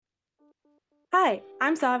Hi,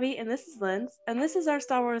 I'm Savi, and this is Linz, and this is our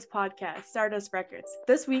Star Wars podcast, Stardust Records.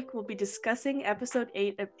 This week, we'll be discussing episode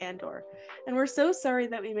 8 of Andor, and we're so sorry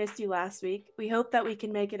that we missed you last week. We hope that we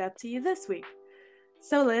can make it up to you this week.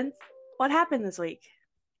 So, Linz, what happened this week?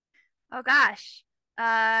 Oh gosh.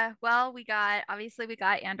 Well, we got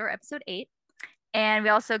Andor episode 8, and we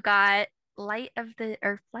also got Flight of the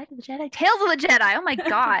Jedi, Tales of the Jedi. Oh my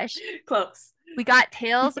gosh. Close. We got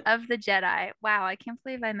Tales of the Jedi. Wow, I can't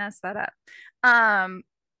believe I messed that up. Um,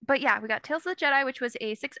 but yeah, we got Tales of the Jedi, which was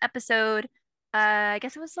a 6 episode. I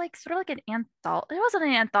guess it was like sort of like an anthology. It wasn't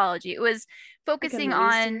an anthology. It was Like a focusing mini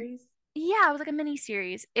on, series? yeah, it was like a mini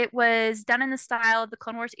series. It was done in the style of the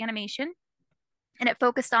Clone Wars animation, and it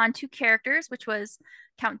focused on 2 characters, which was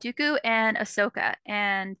Count Dooku and Ahsoka,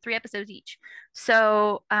 and 3 episodes each.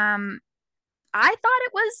 So, I thought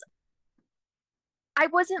it was. I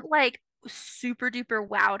wasn't like super duper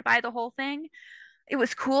wowed by the whole thing. It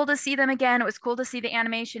was cool to see them again. It was cool to see the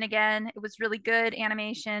animation again. It was really good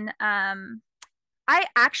animation. I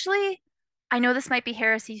actually, I know this might be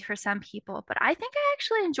heresy for some people, but I think I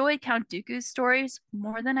actually enjoyed Count Dooku's stories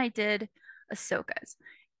more than I did Ahsoka's.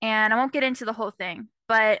 And I won't get into the whole thing,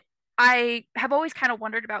 but I have always kind of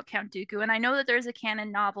wondered about Count Dooku, and I know that there's a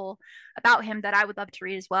canon novel about him that I would love to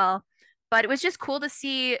read as well. But it was just cool to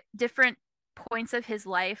see different points of his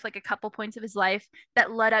life, like a couple points of his life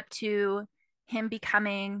that led up to him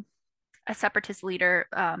becoming a separatist leader,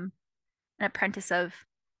 an apprentice of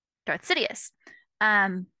Darth Sidious.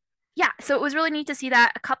 Um, yeah, so it was really neat to see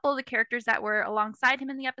that a couple of the characters that were alongside him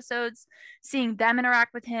in the episodes, seeing them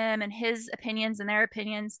interact with him and his opinions and their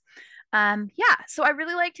opinions. Yeah, so I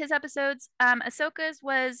really liked his episodes. Ahsoka's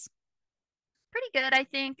was pretty good, I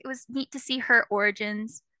think. It was neat to see her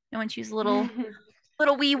origins, when she was a little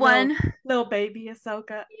wee little one. little baby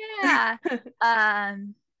Ahsoka. Yeah.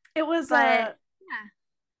 Um, It was but yeah.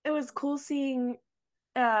 it was cool seeing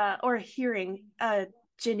or hearing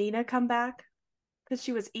Janina come back because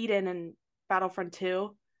she was Eden in Battlefront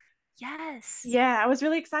 2. Yes. Yeah, I was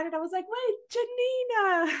really excited. I was like, wait,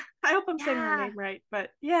 Janina. I hope I'm saying her Yeah. name right. But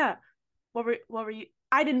yeah. What were you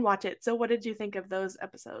I didn't watch it. So what did you think of those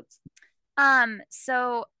episodes?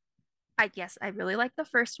 So I guess I really liked the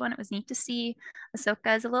first one. It was neat to see Ahsoka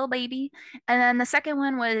as a little baby. And then the second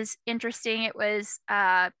one was interesting. It was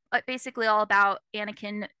like basically all about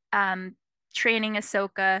Anakin training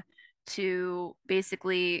Ahsoka to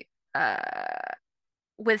basically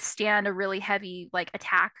withstand a really heavy like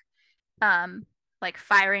attack, um, like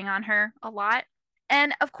firing on her a lot.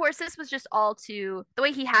 And of course, this was just all to the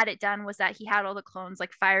way he had it done was that he had all the clones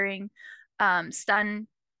like firing stun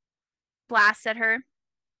blasts at her,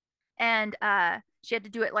 and she had to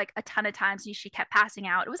do it like a ton of times and she kept passing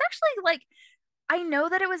out. It was actually like, I know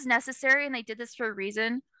that it was necessary and they did this for a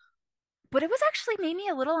reason, but it was actually made me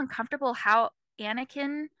a little uncomfortable how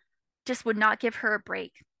Anakin just would not give her a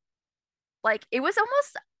break. Like it was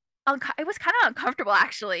almost it was kind of uncomfortable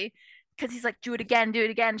actually, because he's like, do it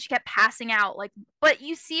again. She kept passing out, like, but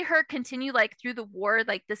you see her continue like through the war,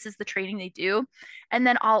 like this is the training they do, and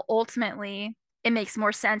then all ultimately it makes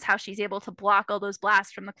more sense how she's able to block all those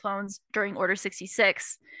blasts from the clones during Order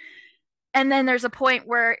 66. And then there's a point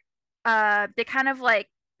where they kind of like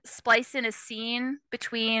splice in a scene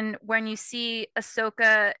between when you see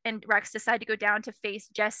Ahsoka and Rex decide to go down to face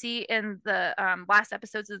Jesse in the last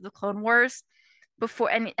episodes of the Clone Wars before,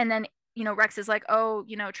 and then Rex is like, oh,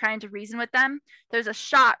 trying to reason with them. There's a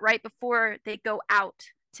shot right before they go out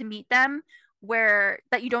to meet them where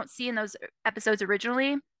that you don't see in those episodes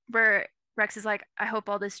originally, where Rex is like, I hope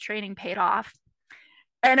all this training paid off.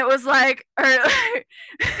 And it was like,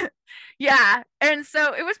 yeah. And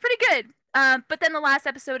so it was pretty good. But then the last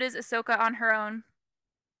episode is Ahsoka on her own.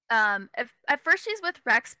 At first she's with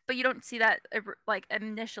Rex, but you don't see that like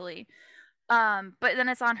initially. But then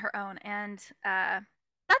it's on her own, and that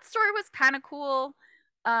story was kind of cool.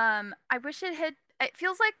 I wish it had. It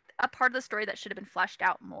feels like a part of the story that should have been fleshed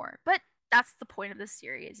out more, but that's the point of this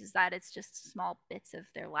series, is that it's just small bits of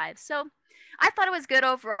their lives. So I thought it was good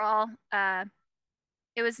overall.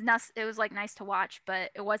 It was like nice to watch,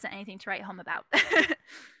 but it wasn't anything to write home about,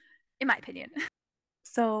 in my opinion.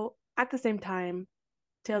 So at the same time,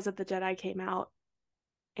 Tales of the Jedi came out,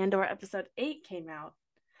 Andor episode 8 came out,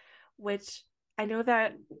 which I know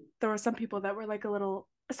that there were some people that were like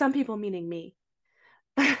some people meaning me,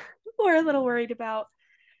 were a little worried about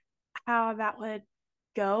how that would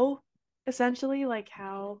go, essentially, like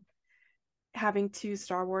how having two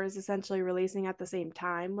Star Wars essentially releasing at the same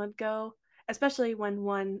time would go, especially when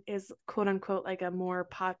one is quote unquote like a more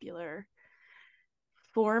popular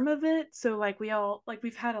form of it. So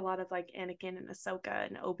we've had a lot of like Anakin and Ahsoka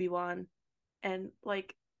and Obi-Wan, and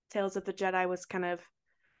like Tales of the Jedi was kind of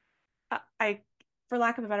I for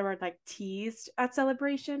lack of a better word, like teased at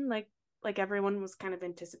Celebration. Like everyone was kind of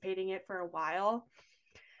anticipating it for a while.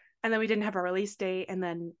 And then we didn't have a release date, and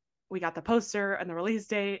then we got the poster and the release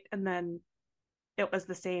date, and then it was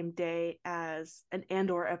the same day as an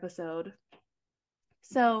Andor episode.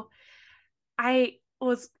 So I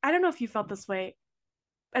don't know if you felt this way,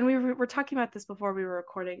 and were talking about this before we were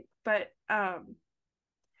recording, but I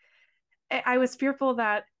was fearful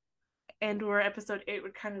that Andor episode 8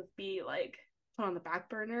 would kind of be like put on the back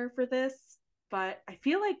burner for this, but I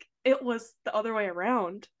feel like it was the other way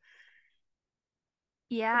around.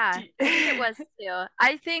 Yeah, I think it was too.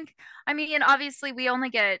 I mean, obviously we only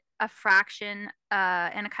get a fraction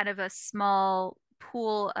and a kind of a small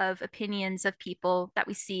pool of opinions of people that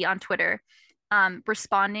we see on Twitter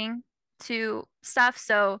responding to stuff.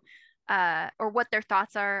 So, or what their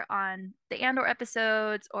thoughts are on the Andor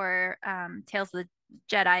episodes or Tales of the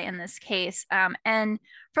Jedi in this case. And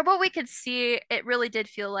from what we could see, it really did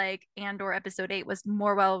feel like Andor episode 8 was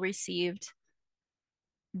more well received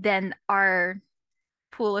than our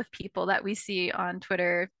pool of people that we see on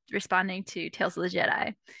Twitter responding to Tales of the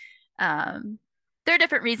Jedi. Um, there are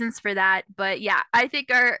different reasons for that, but yeah, I think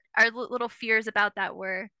our little fears about that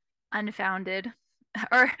were unfounded,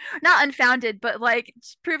 or not unfounded, but like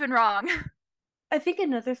proven wrong. I think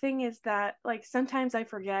another thing is that like sometimes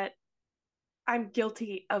I'm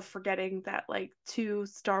guilty of forgetting that like two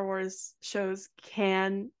Star Wars shows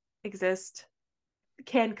exist,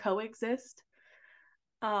 can coexist.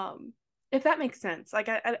 Um, if that makes sense. Like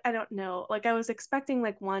I don't know. Like I was expecting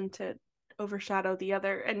like one to overshadow the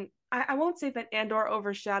other, and I won't say that Andor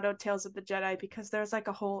overshadowed Tales of the Jedi because there's like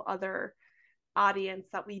a whole other audience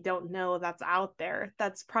that we don't know that's out there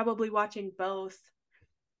that's probably watching both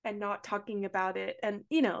and not talking about it. And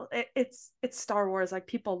it's Star Wars. Like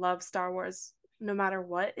people love Star Wars no matter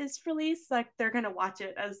what is released. Like they're gonna watch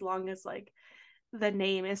it as long as like the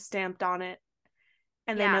name is stamped on it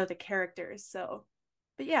and they Yeah. know the characters. So,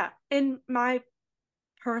 but yeah, in my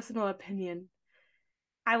personal opinion,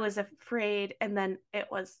 I was afraid, and then it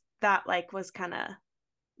was that like was kind of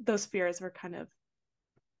those fears were kind of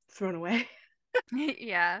thrown away.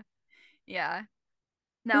 Yeah. Yeah.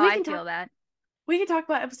 But No, I feel that. we can talk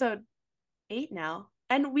about episode 8 now.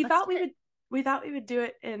 And Let's do it. we thought we would do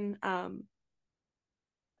it in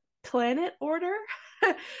planet order.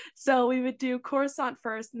 So we would do Coruscant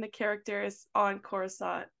first and the characters on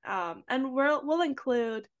Coruscant. And we'll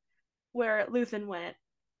include where Luthen went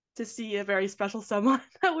to see a very special someone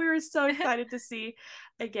that we were so excited to see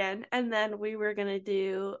again. And then we were gonna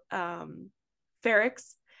do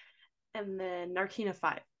Ferrix and then Narkina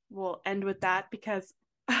 5. We'll end with that because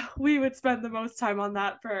we would spend the most time on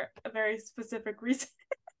that for a very specific reason.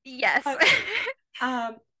 Yes.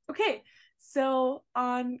 um, okay, so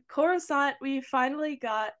on Coruscant, we finally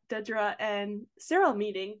got Dedra and Cyril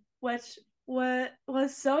meeting, which was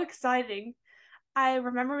so exciting. I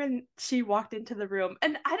remember when she walked into the room,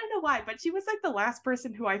 and I don't know why, but she was like the last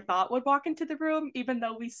person who I thought would walk into the room, even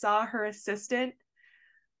though we saw her assistant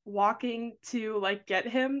walking to like get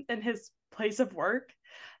him in his place of work.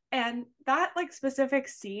 And that like specific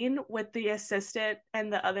scene with the assistant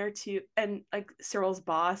and the other two and like Cyril's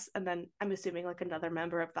boss, and then I'm assuming like another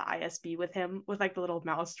member of the ISB with him with like the little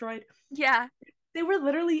mouse droid, Yeah. they were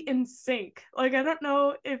literally in sync. Like I don't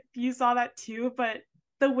know if you saw that too, but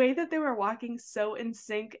the way that they were walking so in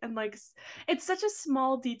sync, and like it's such a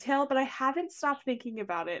small detail, but I haven't stopped thinking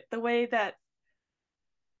about it. The way that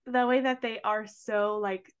they are so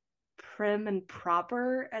like prim and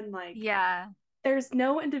proper, and like Yeah. there's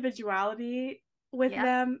no individuality with Yep.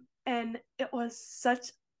 them, and it was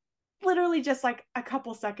such literally just like a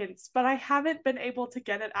couple seconds, but I haven't been able to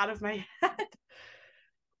get it out of my head.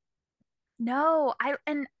 No,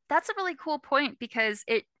 and that's a really cool point because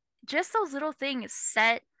it just those little things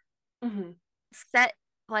Mm-hmm. set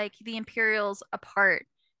like the Imperials apart.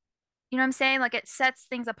 You know what I'm saying? Like it sets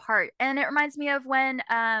things apart. And it reminds me of when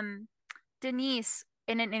Denise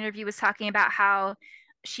in an interview was talking about how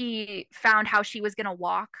she found how she was gonna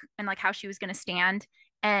walk and like how she was gonna stand.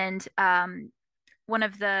 And one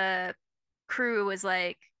of the crew was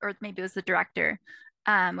like, or maybe it was the director,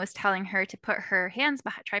 was telling her to put her hands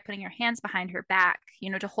behind, try putting her hands behind her back,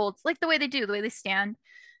 to hold like the way they do, the way they stand.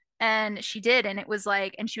 And she did, and it was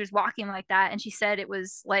like, and she was walking like that, and she said it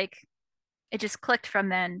was like it just clicked from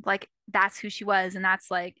then, like that's who she was, and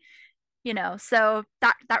that's like, so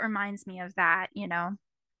that reminds me of that.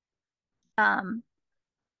 Um,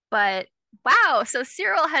 but wow, so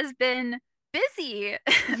Cyril has been busy.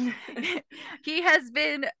 He has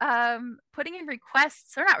been putting in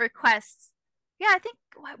requests, or not requests. Yeah, I think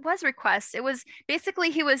what was request. It was basically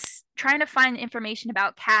he was trying to find information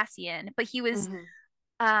about Cassian, but Hmm.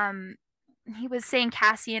 um he was saying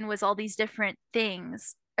Cassian was all these different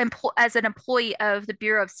things as an employee of the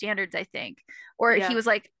Bureau of Standards, I think. Or he Yeah. was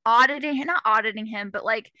like auditing, not auditing him, but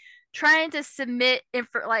like trying to submit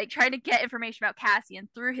info, like trying to get information about Cassian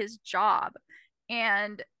through his job.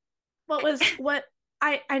 And What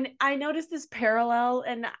I noticed this parallel,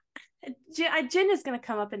 and Jin is going to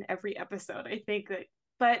come up in every episode, I think that,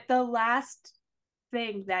 but the last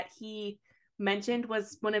thing that he mentioned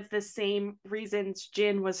was one of the same reasons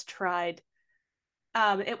Jin was tried.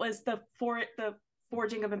 It was the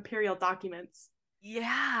forging of imperial documents,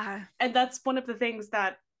 yeah. and that's one of the things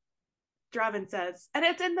that Draven says, and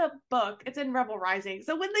it's in the book. It's in Rebel Rising.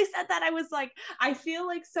 So when they said that, I was like, I feel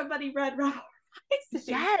like somebody read Rebel Rising.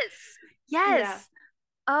 Yes. Yeah, Yes.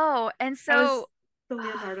 Oh, and that was so the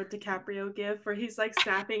Leonardo DiCaprio gif where he's like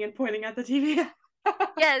snapping and pointing at the TV.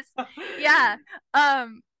 yes. Yeah.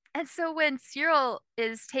 Um, and so when Cyril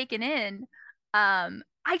is taken in,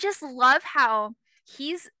 I just love how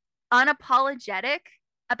he's unapologetic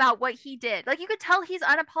about what he did. Like you could tell he's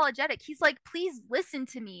unapologetic. He's like, please listen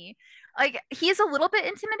to me. Like he's a little bit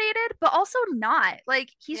intimidated, but also not. Like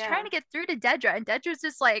he's trying Yeah, to get through to Dedra, and Dedra's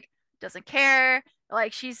just like doesn't care.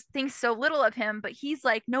 Like she thinks so little of him, but he's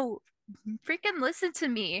like, no, freaking listen to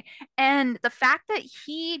me. And the fact that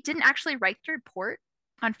he didn't actually write the report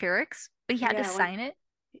on Ferrix, but he had to yeah, when sign it.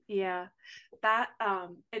 yeah, that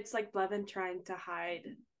it's like Blevin trying to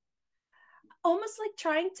hide, almost like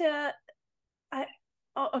trying to. I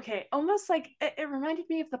oh okay, almost like it reminded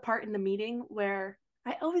me of the part in the meeting where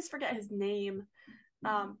I always forget his name.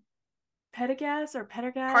 Um, Pedagas or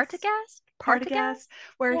Pedagas Partagast? Partagast, Partagast?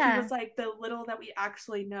 where he was Yeah. like, the little that we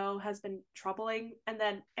actually know has been troubling. And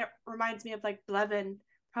then it reminds me of like Blevin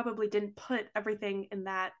probably didn't put everything in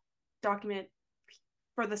that document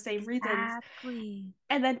for the same reasons. Exactly.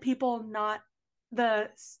 And then people not, the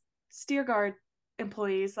steer guard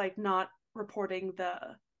employees, like not reporting the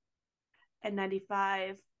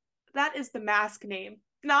N95. That is the mask name,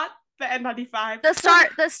 not the N95.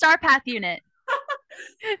 The Star Path unit.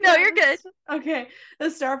 No, Yeah, you're good. okay. The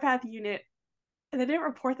Star Path unit, and they didn't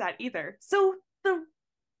report that either. So the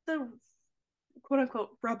quote unquote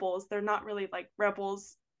rebels, they're not really like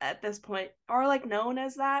rebels at this point, are like known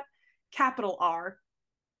as that, capital R.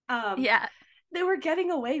 Um, Yeah. they were getting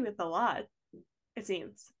away with a lot, it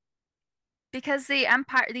seems. Because the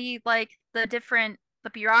empire, the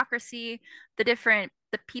bureaucracy,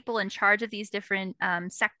 the people in charge of these different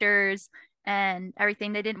sectors and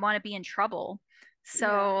everything, they didn't want to be in trouble. Yeah,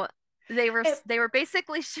 So it they were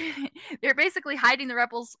basically they were basically hiding the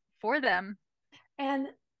rebels for them. and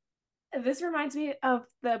this reminds me of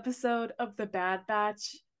the episode of the Bad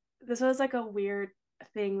Batch. This was like a weird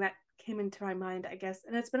thing that came into my mind, I guess,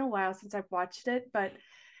 and it's been a while since I've watched it, but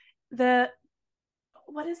the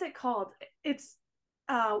what is it called? It's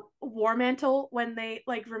War Mantle, when they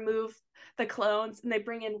like remove the clones and they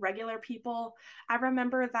bring in regular people. I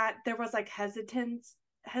remember that there was like hesitance.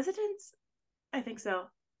 I think so.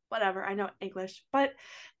 Whatever. I know English, but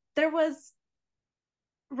there was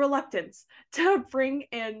reluctance to bring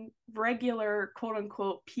in regular quote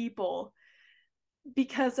unquote people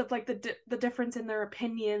because of like the difference in their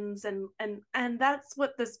opinions, and that's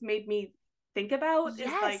what this made me think about, is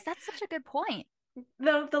Yes, like that's such a good point.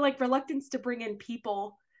 the like reluctance to bring in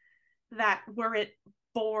people that weren't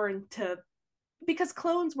born to, because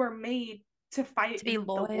clones were made to fight To be in the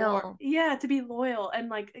war. loyal. Yeah, to be loyal, and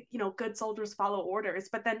like, good soldiers follow orders,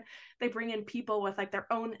 but then they bring in people with like their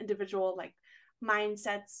own individual like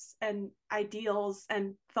mindsets and ideals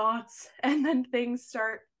and thoughts, and then things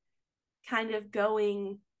start kind of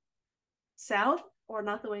going south or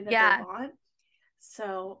not the way that they Yeah. want.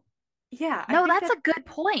 So yeah, I No, think that's that. a good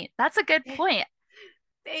point. That's a good point.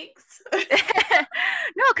 Thanks.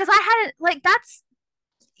 No, because I hadn't like that's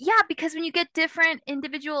yeah, because when you get different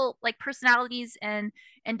individual like personalities and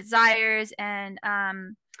desires and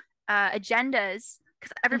agendas,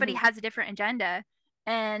 because everybody Mm-hmm. has a different agenda,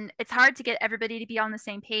 and it's hard to get everybody to be on the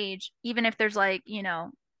same page, even if there's like,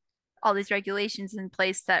 all these regulations in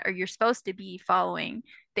place that are you're supposed to be following.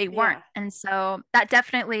 They weren't. Yeah. And so that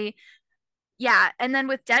definitely, yeah. And then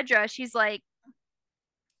with Dedra, she's like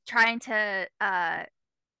trying to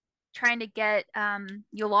trying to get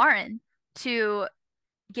Yularen to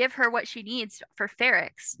give her what she needs for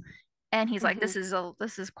Ferrix. And he's like, Mm-hmm.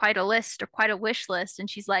 this is quite a list or quite a wish list. And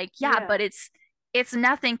she's like, yeah, Yeah. but it's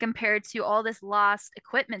nothing compared to all this lost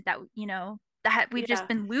equipment that that we've just Yeah.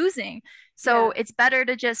 been losing. So Yeah. it's better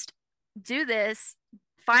to just do this,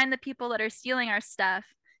 find the people that are stealing our stuff,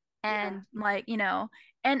 Yeah. and like,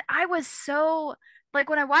 And I was so like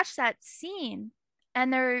when I watched that scene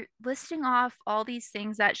and they're listing off all these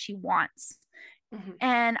things that she wants. Mhm,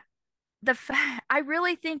 And I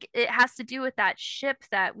really think it has to do with that ship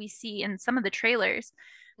that we see in some of the trailers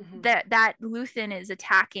mhm, that Luthen is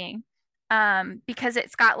attacking. Because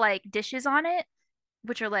it's got like dishes on it,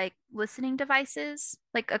 which are like listening devices,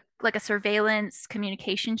 like a surveillance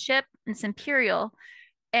communication ship. And it's Imperial.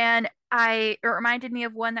 And it reminded me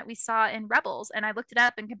of one that we saw in Rebels, and I looked it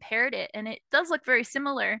up and compared it, and it does look very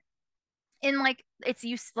similar in like its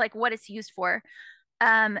use, like what it's used for.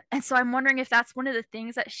 And so I'm wondering if that's one of the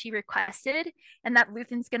things that she requested, and that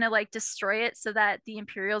Luthen's gonna like destroy it so that the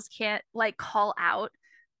Imperials can't like call out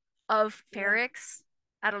of yeah. Ferrix.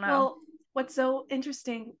 I don't know. Well, what's so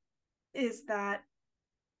interesting is that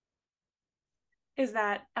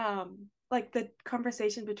like the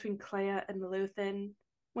conversation between Clea and Luthen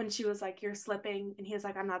when she was like, "You're slipping," and he was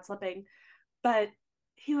like, "I'm not slipping," but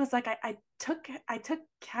he was like, I took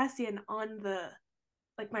Cassian on the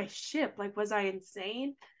like my ship. Like, was I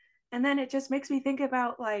insane?" And then it just makes me think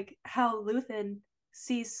about like how Luthen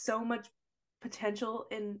sees so much potential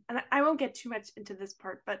in, and I won't get too much into this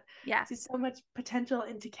part, but Yeah. sees so much potential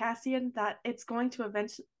into Cassian that it's going to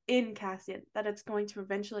eventually in Cassian that it's going to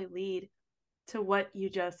eventually lead to what you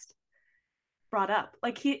just brought up.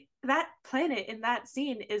 Like that planet in that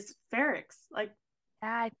scene is Ferrix. Like,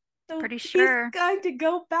 I'm so pretty he's sure. going to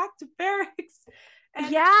go back to Ferrix.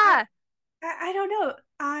 And Yeah, I don't know.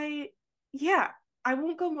 Yeah, I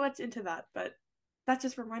won't go much into that, but that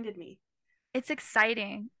just reminded me. it's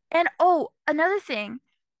exciting. And oh, another thing,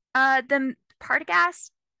 the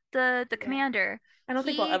Partagast, the Yeah. commander, I don't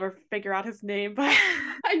think we'll he ever figure out his name, but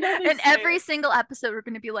I know in his every name. single episode we're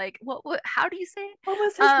going to be like, what how do you say it? What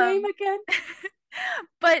was his name Um again?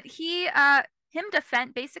 but him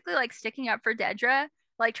defend basically like sticking up for Dedra,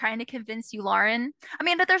 like trying to convince Yularen. I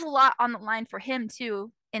mean, but there's a lot on the line for him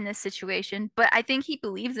too in this situation, but I think he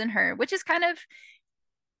believes in her, which is kind of,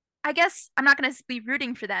 I guess I'm not going to be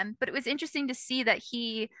rooting for them, but it was interesting to see that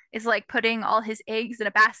he is like putting all his eggs in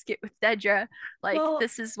a basket with Dedra. Like, Well,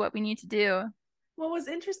 this is what we need to do. what was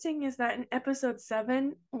interesting is that in episode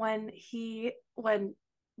 7, when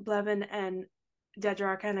Blevin and Dedra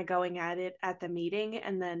are kind of going at it at the meeting,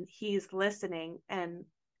 and then he's listening, and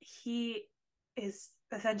he is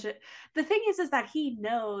essentially, the thing is that he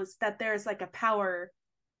knows that there's like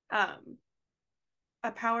um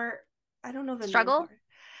a power, I don't know the name for Struggle? it.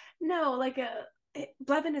 No, like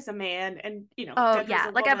Blevin is a man, and Oh, Dedra's yeah,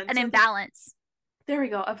 a like woman. an So imbalance. there we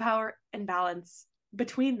go, a power imbalance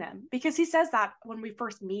between them, because he says that when we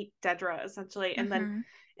first meet Dedra, essentially, and then Hmm.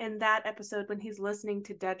 in that episode when he's listening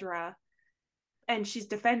to Dedra and she's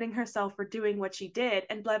defending herself for doing what she did,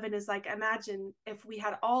 and Blevin is like, "Imagine if we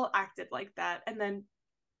had all acted like that," and then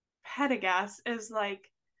Pendergast is like,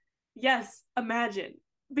 "Yes, imagine,"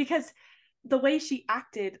 because the way she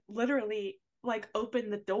acted literally like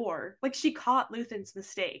opened the door. Like, she caught Luthen's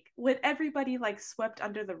mistake with everybody like swept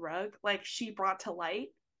under the rug, like she brought to light.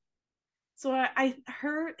 So I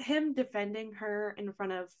heard him defending her in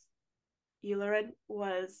front of Yularen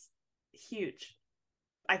was huge,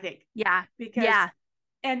 I think, Yeah. because, Yeah.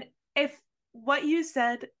 and if what you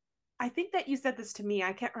said, I think that you said this to me,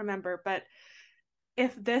 I can't remember, but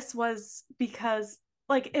if this was because,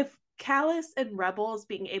 like, if Callus and Rebels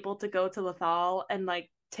being able to go to Lothal and like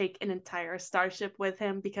take an entire starship with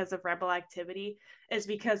him because of rebel activity is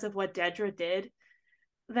because of what Dedra did,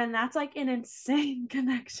 then that's like an insane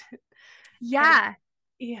connection. And Yeah.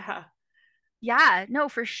 yeah. Yeah. No,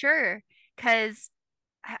 for sure. Because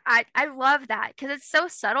I love that because it's so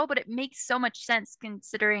subtle, but it makes so much sense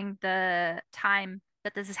considering the time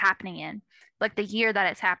that this is happening in, like the year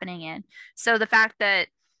that it's happening in. So the fact that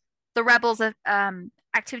the rebels of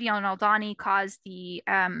activity on Aldani caused the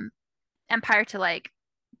Empire to like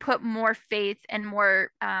put more faith and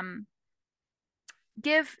more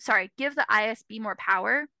give the ISB more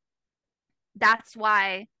power. That's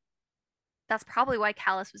why that's probably why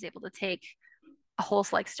Callus was able to take a whole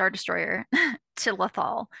like Star Destroyer to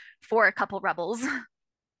Lothal for a couple rebels.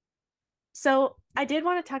 So I did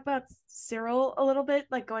want to talk about Cyril a little bit,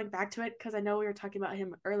 like going back to it, because I know we were talking about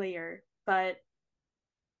him earlier, but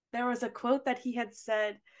there was a quote that he had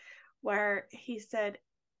said where he said,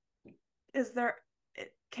 "Is there,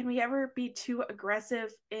 can we ever be too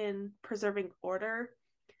aggressive in preserving order?"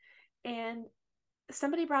 And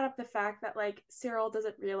somebody brought up the fact that like Cyril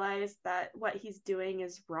doesn't realize that what he's doing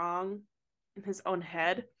is wrong in his own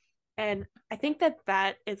head. And I think that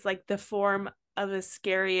that is like the form of the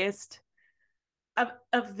scariest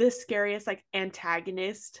of this scariest like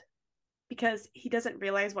antagonist, because he doesn't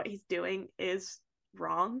realize what he's doing is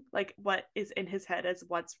wrong, like what is in his head is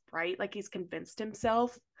what's right, like he's convinced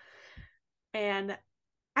himself. And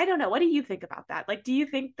I don't know, what do you think about that? Like, do you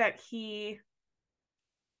think that he,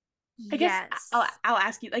 I guess Yes. I'll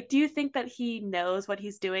ask you, like, do you think that he knows what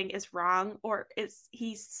he's doing is wrong, or is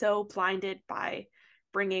he so blinded by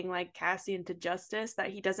bringing like Cassian to justice that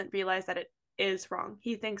he doesn't realize that it is wrong?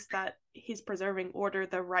 He thinks that he's preserving order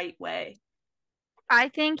the right way. I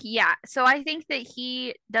think, yeah. So I think that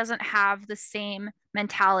he doesn't have the same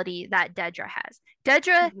mentality that Dedra has.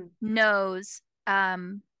 Dedra Mm-hmm. knows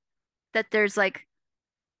that there's like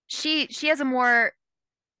she has a more,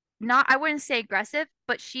 not, I wouldn't say aggressive,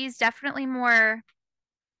 but she's definitely more,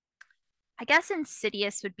 I guess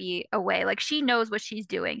insidious would be a way. Like she knows what she's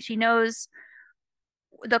doing. She knows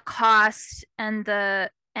the cost and the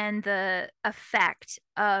effect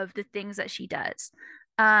of the things that she does.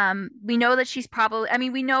 We know that she's probably, I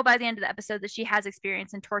mean, we know by the end of the episode that she has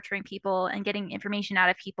experience in torturing people and getting information out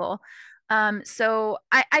of people. So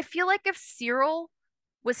I feel like if Cyril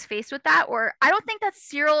was faced with that, or I don't think that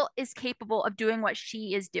Cyril is capable of doing what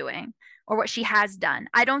she is doing or what she has done.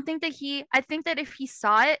 I don't think that I think that if he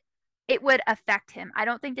saw it, it would affect him. I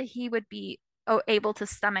don't think that he would be able to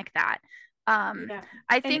stomach that. Um, Yeah.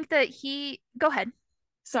 I And think that he, go ahead.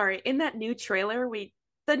 sorry, in that new trailer,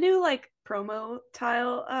 the new like promo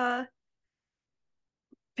tile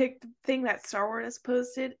picked thing that Star Wars has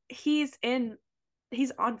posted, he's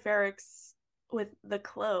on Ferrix with the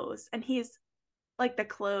clothes, and he's like the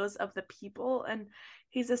clothes of the people, and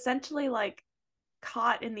he's essentially like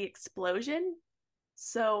caught in the explosion.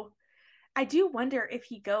 So I do wonder if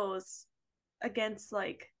he goes against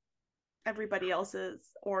like everybody else's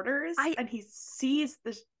orders I, and he sees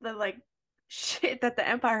the like shit that the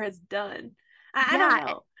Empire has done. I don't yeah,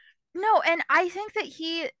 know. no, and I think that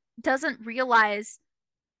he doesn't realize,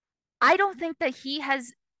 I don't think that he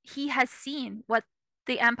has seen what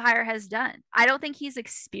the Empire has done. I don't think he's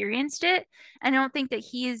experienced it. And I don't think that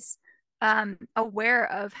he's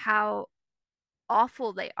aware of how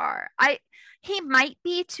awful they are. He might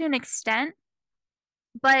be to an extent,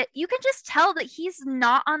 but you can just tell that he's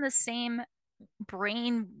not on the same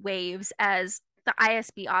brain waves as the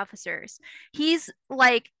ISB officers. He's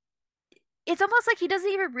like, it's almost like he doesn't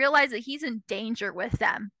even realize that he's in danger with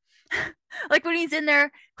them. Like when he's in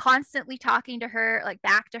there constantly talking to her, like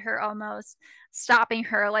back to her almost, stopping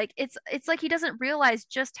her, like it's like he doesn't realize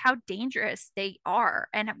just how dangerous they are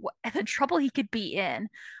and the trouble he could be in.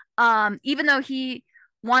 Even though he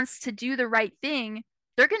wants to do the right thing,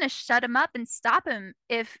 they're going to shut him up and stop him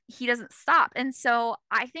if he doesn't stop. And so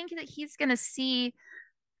I think that he's going to see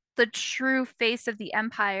the true face of the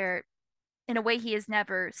Empire in a way he has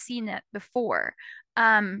never seen it before.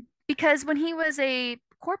 Because when he was a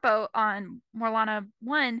corpo on Morlana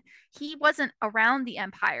 1, he wasn't around the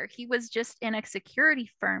Empire. He was just in a security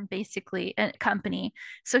firm, basically, a company.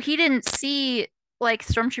 So he didn't see like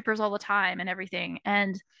stormtroopers all the time and everything.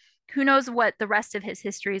 And who knows what the rest of his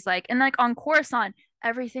history is like. And like on Coruscant,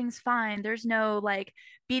 everything's fine. There's no like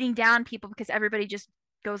beating down people because everybody just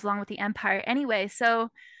goes along with the Empire anyway. So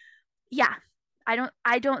yeah,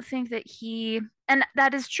 I don't think that he, and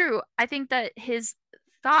that is true. I think that his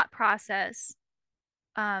thought process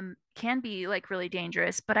can be like really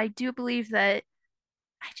dangerous, but I do believe that,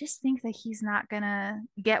 I just think that he's not gonna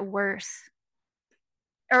get worse,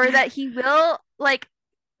 or that he will like,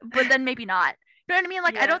 but then maybe not. You know what I mean?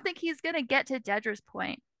 Like I Yeah. don't think he's gonna get to Dedra's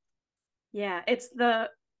point. Yeah, it's the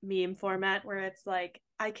meme format where it's like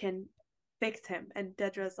I can fix him and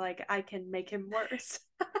Dedra's like I can make him worse.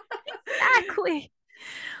 Exactly.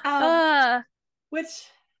 um Uh which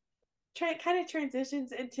kind of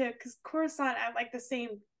transitions into because Coruscant at like the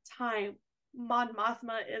same time Mon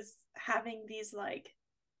Mothma is having these like,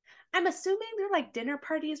 I'm assuming they're like dinner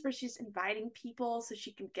parties where she's inviting people so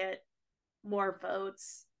she can get more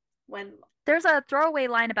votes when, there's a throwaway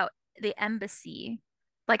line about the embassy,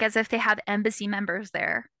 like as if they have embassy members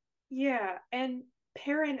there. yeah, and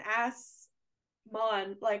Perrin asks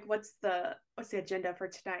Mon like what's the agenda for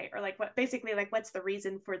tonight, or like what basically like what's the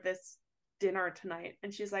reason for this dinner tonight,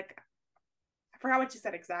 and she's like, I forgot what she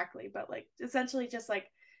said exactly, but like essentially just like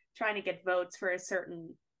trying to get votes for a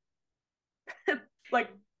certain like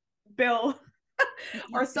bill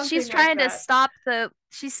or She's something like trying to that. stop the,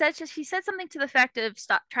 she said something to the effect of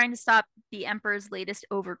stop trying to stop the emperor's latest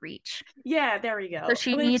overreach. Yeah, there we go. Which,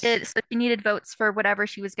 So she needed votes for whatever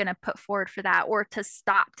she was going to put forward for that, or to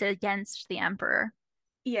stop to against the emperor.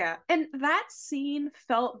 yeah, and that scene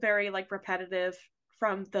felt very like repetitive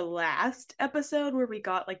from the last episode where we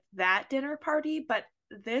got like that dinner party, but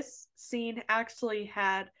this scene actually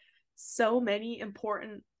had so many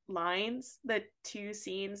important lines, the two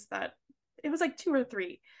scenes that it was like two or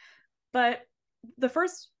three. But the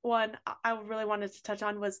first one I really wanted to touch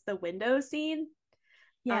on was the window scene,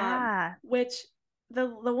 Yeah. which the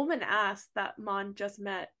woman asked that Mon just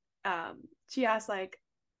met. She asked like,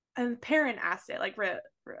 and Perrin asked it like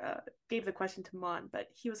gave the question to Mon, but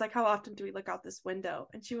he was like, "How often do we look out this window?"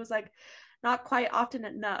 And she was like, "Not quite often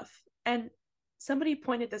enough." And somebody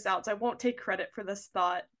pointed this out, so I won't take credit for this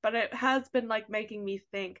thought, but it has been like making me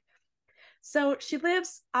think. So she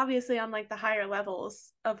lives obviously on like the higher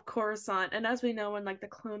levels of Coruscant, and as we know in like the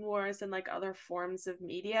Clone Wars and like other forms of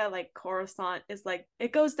media, like Coruscant is like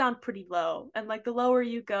it goes down pretty low, and like the lower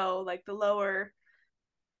you go, like the lower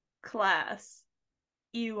class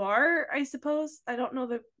you are, I suppose. I don't know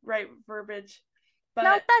the right verbiage, No,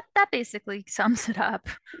 but that basically sums it up.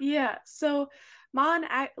 yeah. So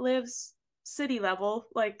lives city level,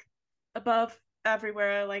 like above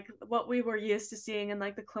everywhere, like what we were used to seeing in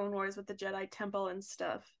like the Clone Wars with the Jedi Temple and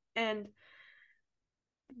stuff. And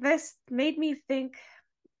this made me think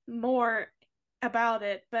more about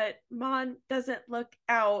it, but Mon doesn't look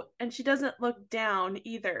out and she doesn't look down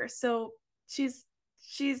either. So she's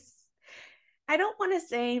she's I don't want to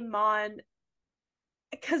say Mon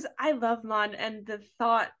because I love Mon and the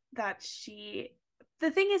thought that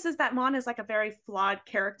the thing is that Mon is like a very flawed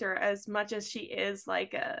character as much as she is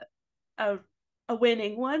like a a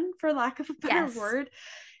winning one for lack of a better Yes. word.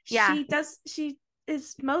 Yeah. She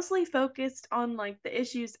is mostly focused on like the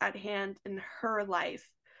issues at hand in her life.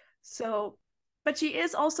 So but she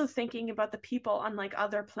is also thinking about the people on like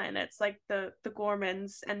other planets like the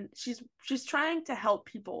Gormans, and she's trying to help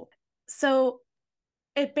people. So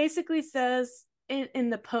it basically says in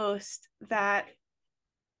the post that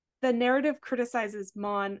the narrative criticizes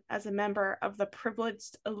Mon as a member of the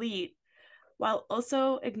privileged elite while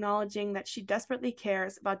also acknowledging that she desperately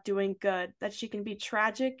cares about doing good, that she can be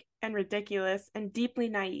tragic and ridiculous and deeply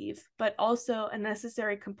naive, but also a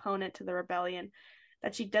necessary component to the rebellion,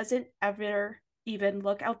 that she doesn't ever even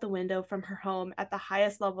look out the window from her home at the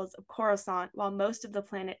highest levels of Coruscant while most of the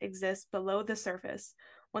planet exists below the surface,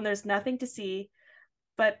 when there's nothing to see,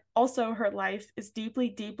 but also her life is deeply,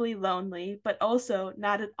 deeply lonely, but also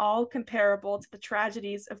not at all comparable to the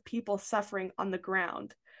tragedies of people suffering on the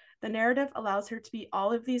ground. The narrative allows her to be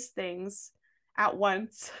all of these things at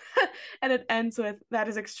once, and it ends with that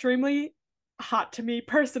is extremely hot to me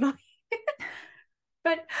personally.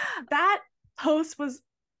 But that post was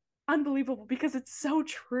unbelievable because it's so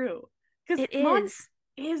true. Because It Mon is.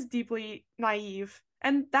 is deeply naive,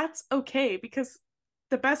 and that's okay because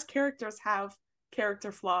the best characters have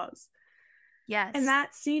character flaws. And Yes.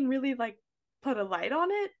 that scene really like put a light on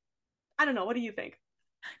it. I don't know. What do you think?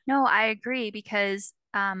 No, I agree because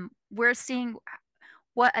we're seeing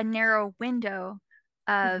what a narrow window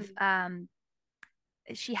of Mm-hmm.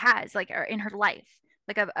 she has like in her life,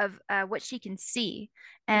 like of what she can see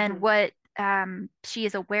and Mm-hmm. what she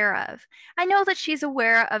is aware of. I know that she's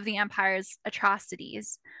aware of the Empire's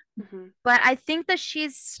atrocities, Mm-hmm. but I think that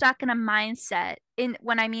she's stuck in a mindset in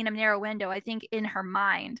when I mean a narrow window, I think in her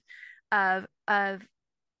mind of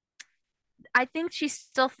I think she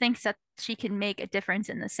still thinks that she can make a difference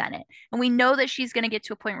in the Senate. And we know that she's going to get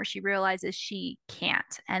to a point where she realizes she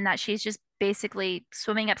can't and that she's just basically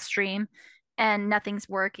swimming upstream and nothing's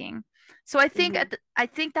working. So Mm-hmm. I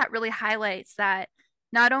think that really highlights that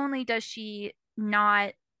not only does she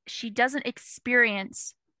doesn't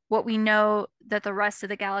experience what we know that the rest of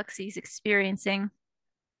the galaxy is experiencing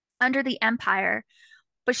under the Empire,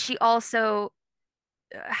 but she also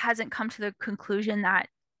hasn't come to the conclusion that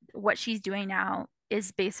what she's doing now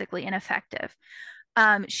is basically ineffective.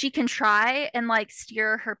 She can try and like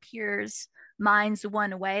steer her peers' minds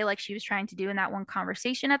one way, like she was trying to do in that one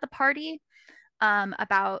conversation at the party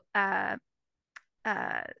about uh,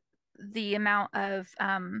 the amount of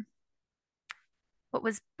what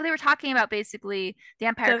was they were talking about basically the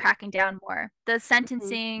Empire The cracking down more, the mm-hmm.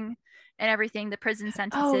 sentencing and everything, the prison Oh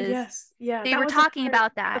sentences. yes, yeah. They That were was talking another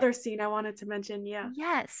about that. other scene I wanted to mention. Yeah.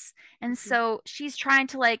 Yes. And Mm-hmm. so she's trying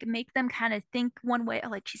to like make them kind of think one way,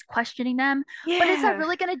 like she's questioning them. But is that Yeah.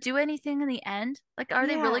 really going to do anything in the end? Like, are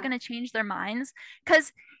they really Yeah. going to change their minds?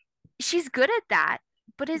 Because she's good at that,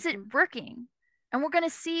 but is it Mm-hmm. working? And we're going to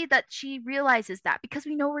see that she realizes that because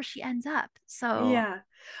we know where she ends up. So, Yeah.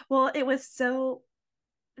 Well, it was so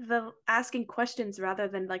the asking questions rather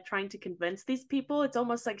than like trying to convince these people. It's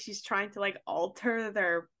almost like she's trying to like alter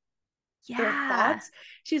their yeah, thoughts.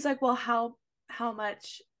 She's like, well, how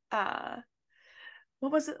much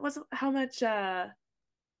what was it how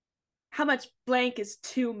much blank is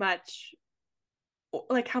too much,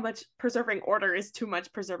 like how much preserving order is too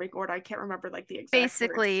much preserving order. I can't remember like the exact words.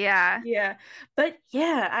 basically, yeah. Yeah. But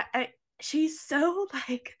yeah, I she's so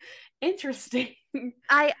like interesting.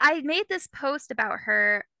 I made this post about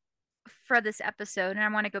her for this episode, and I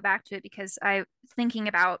want to go back to it because I thinking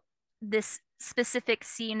about this specific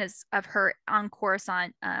scene as of her on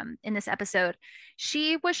Coruscant in this episode.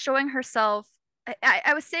 She was showing herself.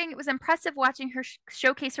 I was saying it was impressive watching her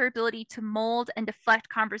showcase her ability to mold and deflect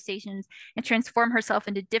conversations and transform herself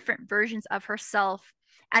into different versions of herself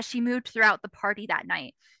as she moved throughout the party that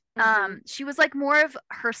night. Hmm. She was like more of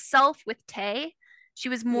herself with Tay. She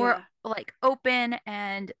was more Yeah. like open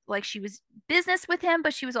and like she was business with him,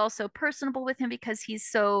 but she was also personable with him because he's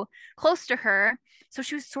so close to her. So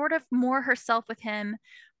she was sort of more herself with him.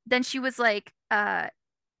 Then she was like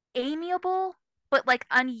amiable, but like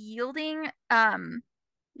unyielding.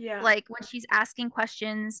 Yeah. Like when she's asking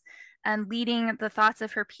questions and leading the thoughts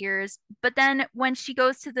of her peers. But then when she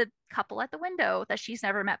goes to the couple at the window that she's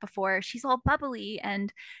never met before, she's all bubbly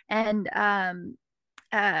and uh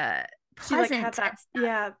She like had pleasant that, and stuff.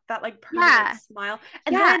 yeah, that like permanent Yeah. smile.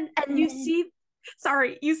 And Yeah. then And you then see,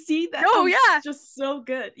 sorry, you see that, no, oh, it's yeah. just so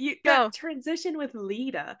good. You Go. that transition with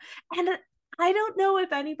Lita. And I don't know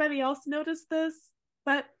if anybody else noticed this,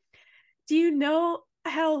 but do you know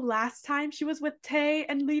how last time she was with Tay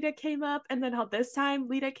and Lita came up, and then how this time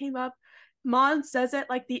Lita came up? Mon says it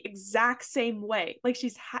like the exact same way. Like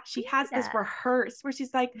she has this Rita. rehearsed where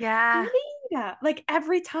she's like, Yeah. Lita, like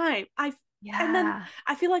every time. And then Yeah.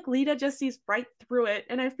 I feel like Lita just sees right through it.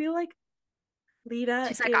 And I feel like Lita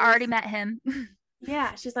She's like, I already is, met him.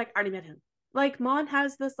 yeah, she's like, I already met him. Like Mon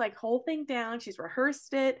has this like whole thing down. She's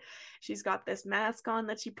rehearsed it. She's got this mask on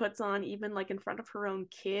that she puts on even like in front of her own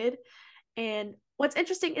kid. And what's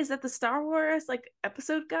interesting is that the Star Wars like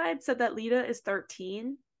episode guide said that Lita is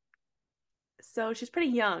 13. So she's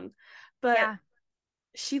pretty young. But Yeah.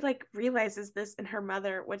 she like realizes this in her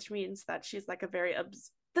mother, which means that she's like a very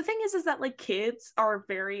the thing is that like kids are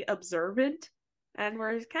very observant, and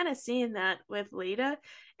we're kind of seeing that with Lita.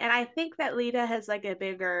 And I think that Lita has like a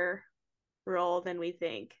bigger role than we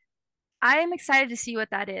think. I'm excited to see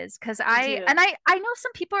what that is because Me I too. and I know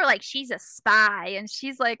some people are like she's a spy and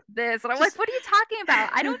she's like this and I'm like Just what are you talking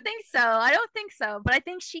about? I don't think so. I don't think so. But I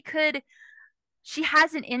think she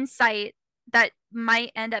has an insight that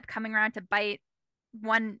might end up coming around to bite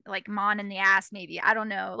one like Mon in the ass maybe. I don't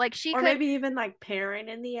know. Like she or could maybe even like parent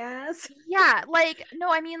in the ass. yeah, like no,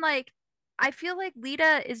 I mean like I feel like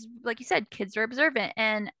Lita is like you said kids are observant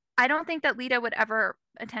and I don't think that Lita would ever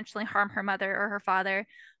intentionally harm her mother or her father.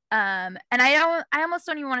 And I almost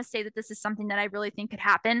don't even want to say that this is something that I really think could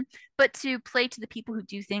happen, but to play to the people who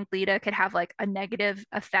do think Lita could have like a negative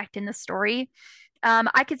effect in the story.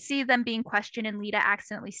 I could see them being questioned and Lita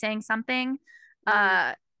accidentally saying something. Mm,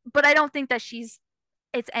 Uh, but I don't think that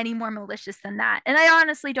it's any more malicious than that. And I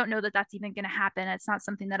honestly don't know that that's even going to happen. It's not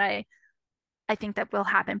something that I think that will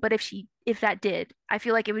happen. But if that did, I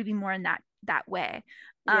feel like it would be more in that way.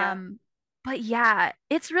 yeah, Um, but yeah,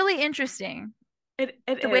 it's really interesting it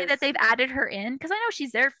the way that is. they've added her in because I know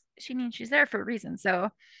she's there. She means she's there for a reason.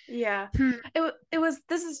 So Yeah. hmm, It was,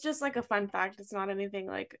 this is just like a fun fact. It's not anything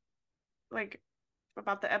like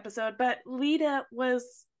about the episode, but Lita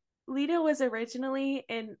was originally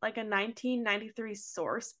in like a 1993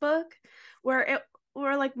 source book where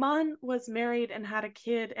like Mon was married and had a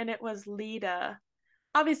kid, and it was Lita.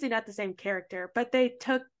 Obviously not the same character, but they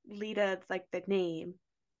took Lita like the name.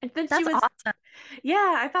 And then she that's was, awesome.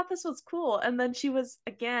 yeah, I thought this was cool. And then she was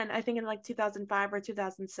again, I think in like 2005 or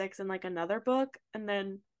 2006 in like another book, and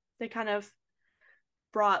then they kind of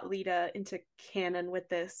brought Lita into canon with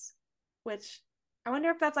this, which I wonder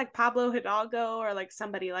if that's like Pablo Hidalgo or like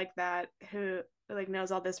somebody like that who like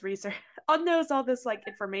knows all this research, knows all this like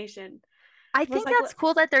information. I Was think like, that's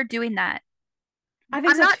cool that they're doing that. I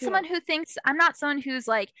think so too. I'm not someone who's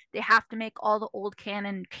like they have to make all the old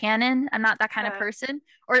canon. I'm not that kind of Yeah, person.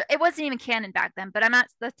 Or it wasn't even canon back then, but I'm not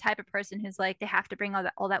the type of person who's like they have to bring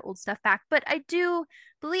all that old stuff back. But I do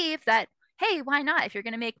believe that hey, why not? If you're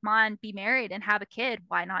going to make Mon be married and have a kid,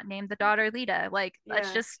 why not name the daughter Lita? Like that's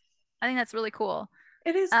yeah, just I think that's really cool.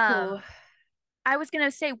 it is Um cool. I was going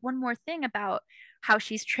to say one more thing about how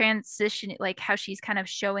she's transitioning like how she's kind of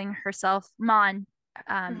showing herself Mon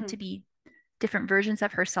Hmm. to be different versions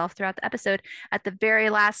of herself throughout the episode. At the very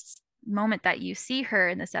last moment that you see her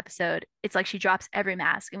in this episode, it's like she drops every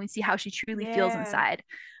mask and we see how she truly feels Yeah. inside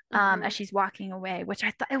Hmm. as she's walking away, which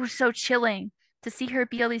I thought it was so chilling to see her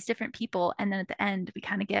be all these different people. And then at the end, we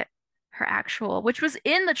kind of get her actual, which was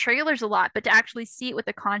in the trailers a lot, but to actually see it with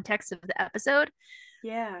the context of the episode,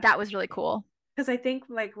 Yeah. that was really cool. Because I think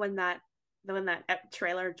like when that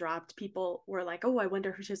trailer dropped, people were like, "Oh, I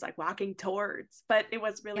wonder who she's like walking towards." But it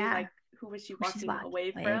was really Yeah. like who was she Who she's walking walking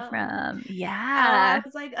away away from? from. I Yeah.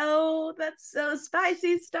 was like, oh, that's so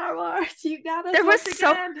spicy, Star Wars. You got us There was once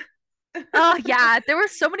so again. Oh yeah, there were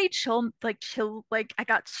so many chill like I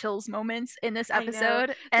got chills moments in this I know.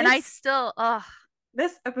 episode and I This still oh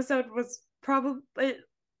this episode was probably,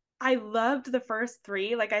 I loved the first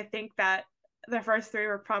three. Like I think that the first three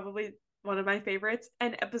were probably one of my favorites.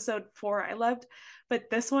 And episode four I loved, but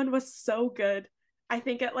this one was so good. I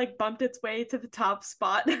think it like bumped its way to the top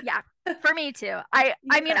spot. yeah, for me too. I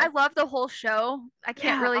mean Yeah. I love the whole show. I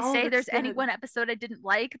can't Yeah, really all of say it's there's any good. one episode I didn't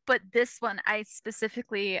like, but this one I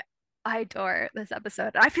specifically I adore this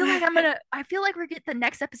episode. I feel like we're get the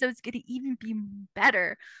next episode's gonna even be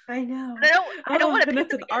better. I And know. I don't Oh, want to and pit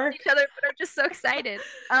it's them an against arc. each other, but I'm just so excited.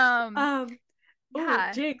 Um Um, oh,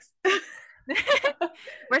 yeah. Jinx.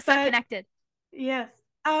 We're so But connected. yes.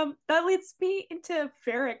 That leads me into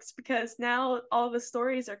Ferrex because now all the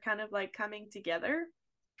stories are kind of like coming together.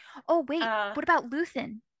 Oh, wait. Uh, What about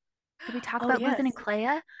Luthen? Did we talk oh about Luthen and yes. Clea?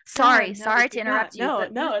 No, we Sorry to did not. interrupt you, No,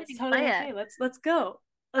 but no, Luthen it's and totally Clea. okay. Let's go.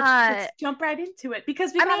 Uh, Let's jump right into it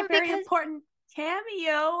because we I got a mean, very because important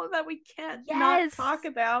cameo that we can't not talk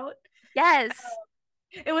yes, about. yes.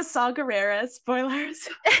 It was Saw Gerrera, spoilers.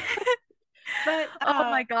 But Oh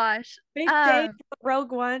my gosh. big day Um, for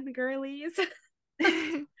Rogue One girlies.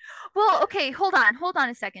 well, okay, hold on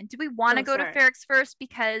a second. Do we want to Oh, go to sorry. Ferrex first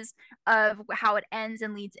because of how it ends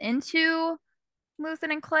and leads into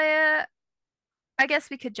Luthen and Clea? I guess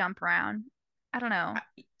we could jump around. I don't know.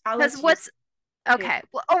 I'll Because let you what's pick. okay?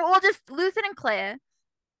 Well, oh, we'll just Luthen and Clea.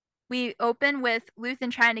 We open with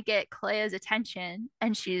Luthen trying to get Clea's attention,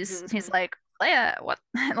 and she's Mhm. like, Clea, what?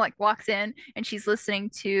 Like walks in, and she's listening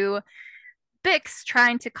to Bix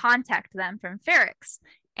trying to contact them from Ferrex,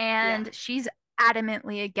 Yeah. and she's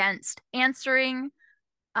adamantly against answering.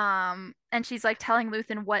 And she's like telling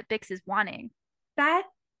Luthen what Bix is wanting. That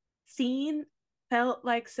scene felt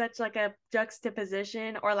like such like a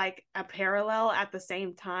juxtaposition or like a parallel at the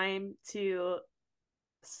same time to,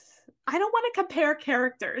 I don't want to compare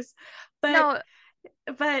characters, but No,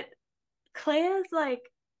 but Clea's like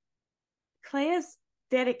Clea's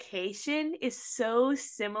dedication is so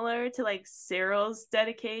similar to like Cyril's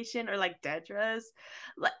dedication or like Dedra's.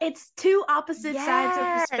 It's two opposite sides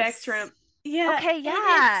of the yes. spectrum. Yeah, Okay, and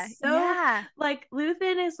yeah, it's so yeah. like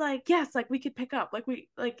Luthen is like, yes, like we could pick up, like we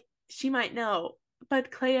like she might know,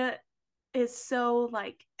 but Clea is so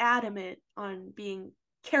like adamant on being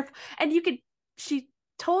careful. And you could she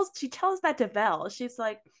tells that to Vel. She's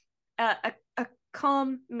like a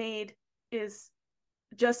calm maid is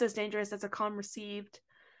just as dangerous as a calm received.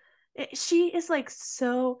 She is like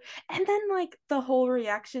so, and then like the whole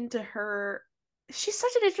reaction to her, she's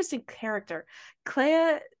such an interesting character.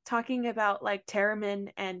 Clea talking about like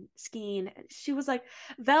Terriman and Skeen, she was like,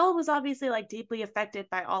 Vel was obviously like deeply affected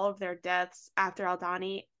by all of their deaths after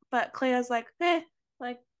Aldani, but Clea's like,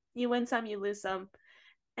 like you win some, you lose some.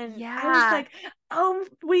 And I was Yeah. like, oh,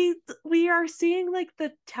 we are seeing like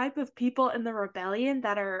the type of people in the rebellion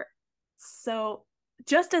that are so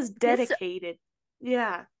just as This dedicated.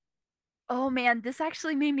 Yeah. oh man, this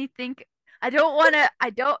actually made me think. I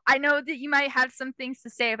know that you might have some things to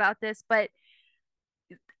say about this, but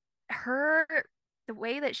her the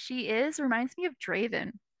way that she is reminds me of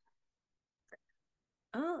Draven.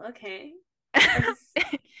 Oh, okay. Is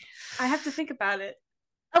I have to think about it.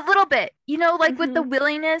 A little bit, like with the Mm-hmm.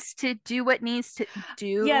 willingness to do what needs to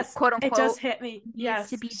do, Yes, quote it just unquote, hit me. needs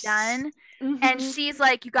to Yes. be done. And Mm-hmm. she's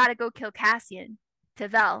like, you got to go kill Cassian to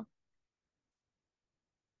Vel.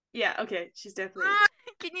 Yeah, okay. She's definitely,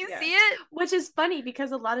 Can you yeah. see it? Which is funny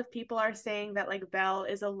because a lot of people are saying that like Belle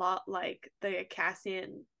is a lot like the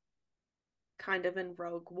Cassian kind of in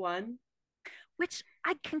Rogue One. Which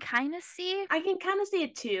I can kind of see. I can kind of see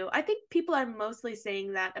it too. I think people are mostly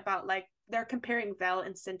saying that about like they're comparing Vel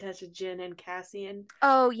and Cinta to Jin and Cassian.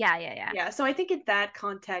 Oh, yeah, yeah, yeah. Yeah, so I think in that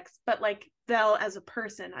context, but like Vel as a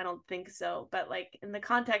person, I don't think so. But like in the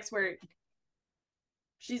context where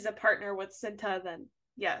she's a partner with Cinta, then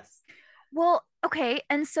yes. Well, okay.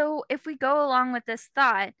 And so if we go along with this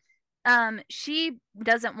thought, she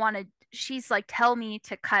doesn't want to, she's like, tell me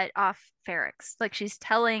to cut off Ferrex. Like she's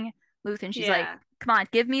telling Luthen, she's like, Yeah. come on,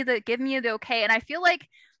 give me the okay. And I feel like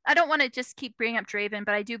I don't want to just keep bringing up Draven,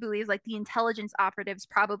 but I do believe like the intelligence operatives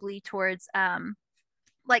probably towards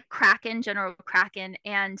like Kraken, General Kraken,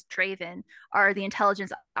 and Draven are the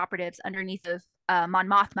intelligence operatives underneath of Mon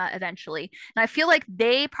Mothma eventually. And I feel like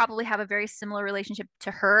they probably have a very similar relationship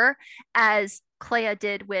to her as Clea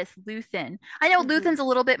did with Luthen. I know Mm-hmm. Luthen's a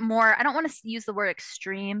little bit more, I don't want to use the word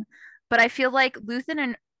extreme, but I feel like Luthen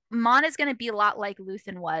and Mon is going to be a lot like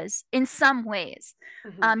Luthen was in some ways.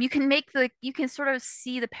 Mm-hmm. You can sort of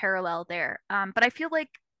see the parallel there. But I feel like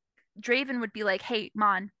Draven would be like, "Hey,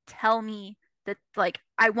 Mon, tell me that like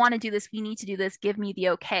I want to do this. We need to do this. Give me the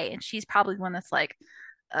okay." And she's probably the one that's like,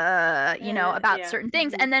 about Yeah. certain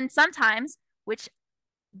things. Mm-hmm. And then sometimes, which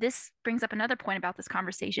this brings up another point about this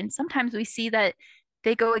conversation. Sometimes we see that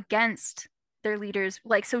they go against their leaders.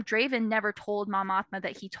 Like, so Draven never told Mon Mothma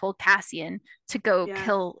that he told Cassian to go Yeah.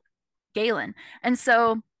 kill Galen. And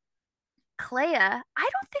so Clea, I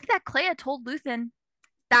don't think that Clea told Luthen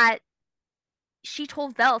that she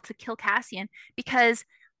told Vel to kill Cassian because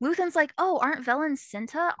Luthen's like, oh, aren't Vel and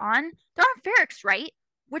Cinta on? They're on Ferrix, right?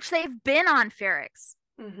 Which they've been on Ferrix.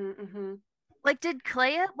 Mm-hmm. Mm-hmm. Like, did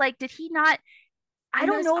Clea, like, did he not? I And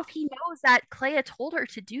don't there's know if he knows that Clea told her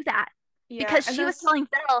to do that yeah, because and she was there's telling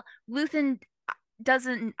Vel, Luthen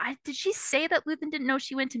doesn't. Did she say that Luthen didn't know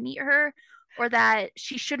she went to meet her or that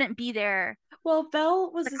she shouldn't be there? well,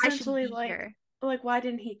 Belle was Like, I should essentially be here. like why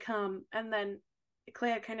didn't he come? And then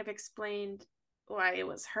Clea kind of explained why it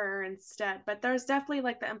was her instead. But there's definitely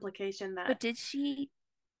like the implication that But did she,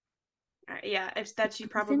 yeah, if that she Luthen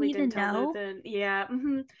probably didn't even tell know? Luthen. Yeah.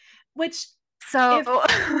 Mm-hmm. Which So, if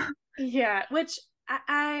yeah, which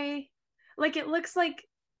I like it looks like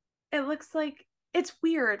it's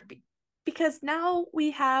weird because now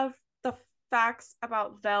we have the facts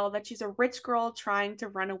about Vel that she's a rich girl trying to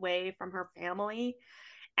run away from her family.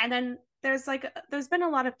 And then there's been a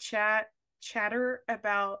lot of chatter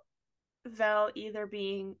about Vel either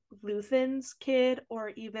being Luthen's kid or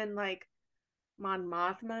even like Mon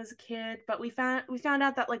Mothma's kid, but we found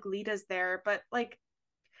out that like Lita's there, but like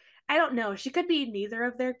I don't know, she could be neither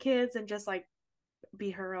of their kids and just like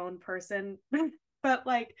be her own person. But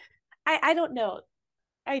like I don't know.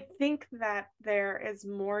 I think that there is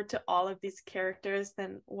more to all of these characters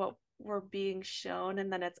than what we're being shown,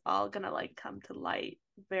 and then it's all gonna like come to light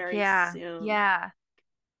very yeah, soon. yeah.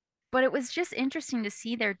 But it was just interesting to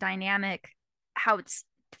see their dynamic, how it's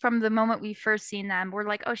from the moment we first seen them, we're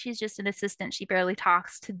like, oh, she's just an assistant. She barely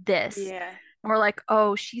talks to this. Yeah. And we're like,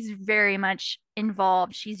 oh, she's very much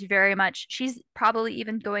involved. She's probably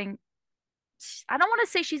even going, I don't want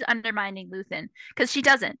to say she's undermining Luthen because she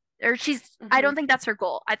doesn't. I Mm-hmm. don't think that's her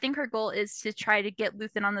goal. I think her goal is to try to get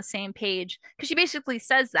Luthen on the same page because she basically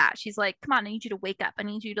says that. She's like, come on, I need you to wake up. I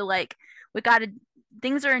need you to like, we got to,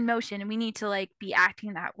 things are in motion and we need to like be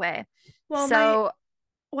acting that way. Well, my So,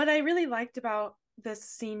 what I really liked about this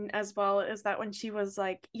scene as well is that when she was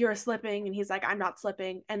like, "You're slipping," and he's like, "I'm not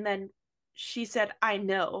slipping," and then she said, "I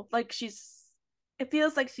know." Like it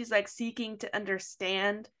feels like she's like seeking to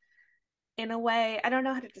understand in a way. I don't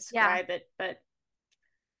know how to yeah, describe it, but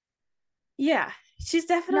yeah, she's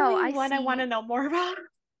no, definitely I one I want to see. know more about.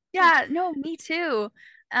 Yeah, no, me too.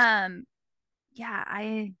 Um, yeah,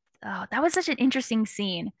 that was such an interesting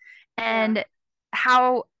scene. Yeah, And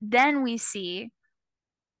how then we see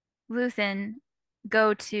Luthen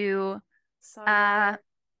go to uh Sawyer.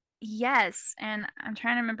 yes, and I'm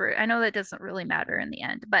trying to remember. I know that doesn't really matter in the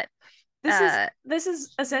end, but This is uh this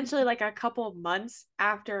is essentially like a couple months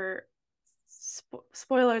after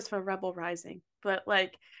spoilers for Rebel Rising, but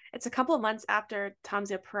like it's a couple months after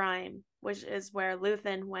Tamsia Prime, which is where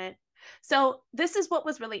Luthen went. So this is what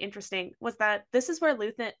was really interesting was that this is where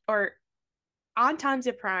Luthen or on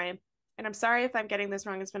Tamsia Prime, and I'm sorry if I'm getting this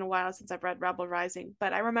wrong. It's been a while since I've read Rebel Rising,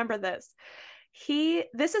 but I remember this.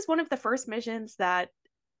 This is one of the first missions that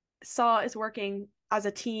Saw is working as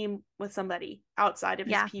a team with somebody outside of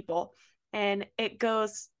his yeah. people, and it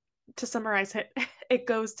goes to summarize it. It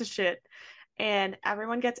goes to shit, and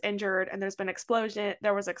everyone gets injured. And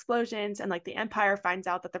there was explosions, and like the Empire finds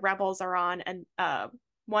out that the rebels are on, and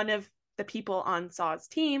one of the people on Saw's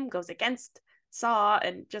team goes against Saw,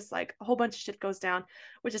 and just like a whole bunch of shit goes down,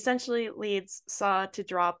 which essentially leads Saw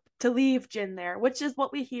to leave Jin there, which is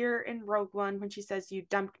what we hear in Rogue One when she says, "You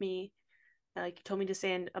dumped me, like you told me to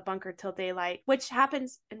stay in a bunker till daylight," which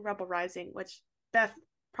happens in Rebel Rising, which Beth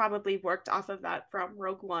probably worked off of that from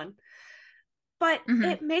Rogue One. But Hmm.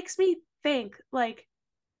 it makes me think like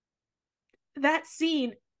that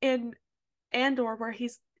scene in Andor where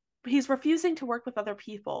he's refusing to work with other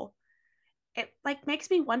people. It like makes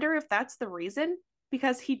me wonder if that's the reason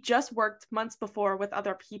because he just worked months before with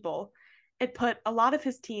other people. It put a lot of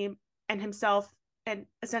his team and himself and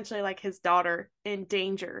essentially like his daughter in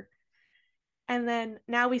danger. And then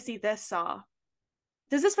now we see this Saw.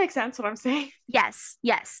 Does this make sense what I'm saying? Yes,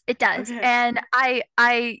 yes, it does. Okay. And I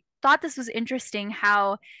thought this was interesting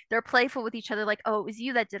how they're playful with each other, like, oh, it was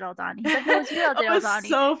you that did Aldani. He's like, no, it was you that It did was Aldani,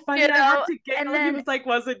 so you funny. I had know? to And giggle. He then was like,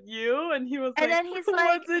 "Was it you?" And he was and like, then "Was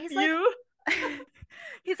it he's like, you?"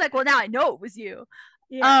 he's like, well, now I know it was you.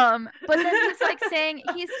 Yeah. But then he's like saying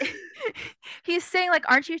he's saying like,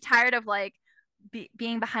 aren't you tired of like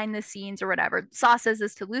being behind the scenes or whatever? Saw says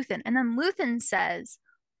this to Luthen, and then Luthen says,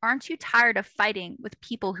 aren't you tired of fighting with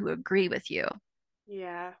people who agree with you?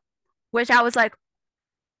 Yeah. Which I was like,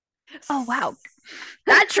 oh wow,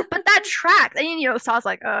 but that tracks. And Saw's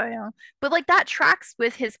like, oh but like that tracks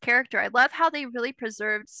with his character. I love how they really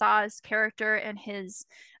preserved Saw's character and his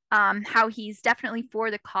how he's definitely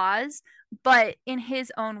for the cause, but in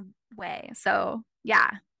his own way. So yeah.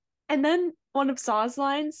 And then one of Saw's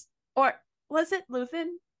lines, or was it Luthen,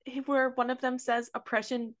 where one of them says,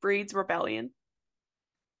 "Oppression breeds rebellion."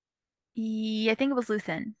 I think it was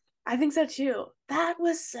Luthen. I think so too. That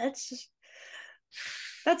was such.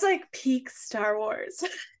 That's like peak Star Wars.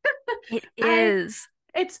 It I. is.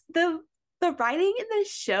 It's the writing in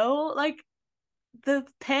this show. Like the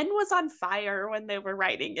pen was on fire when they were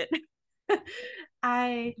writing it.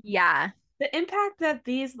 I Yeah. the impact that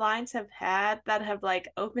these lines have had that have like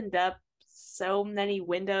opened up so many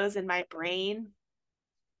windows in my brain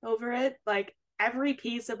over it. Like every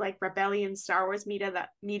piece of like rebellion Star Wars media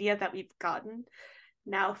that we've gotten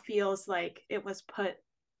now feels like it was put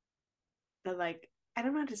the like I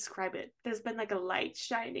don't know how to describe it. There's been like a light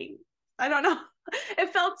shining. I don't know.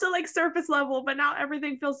 It felt so like surface level, but now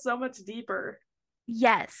everything feels so much deeper.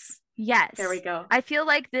 Yes. There we Yes. go. I feel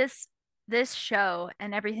like this show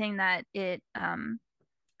and everything that it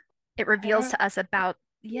reveals Era, to us about,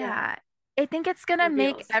 yeah, yeah, I think it's gonna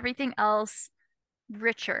make reveals. everything else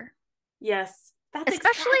richer. Yes, that's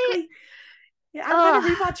Especially, exactly. Yeah, I want to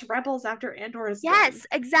oh, rewatch Rebels after Andor is done. yes,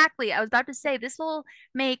 exactly. I was about to say this will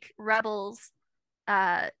make Rebels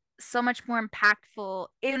uh so much more impactful.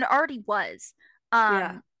 It already was.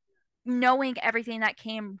 Yeah, Um, knowing everything that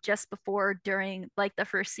came just before during like the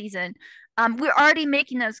first season, we're already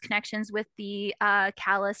making those connections with the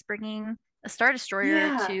Callus bringing a Star Destroyer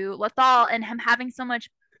yeah, to Lothal and him having so much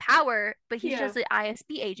power, but he's yeah. just an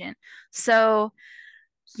ISB agent. So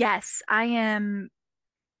yes, I am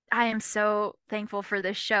so thankful for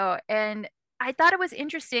this show. And I thought it was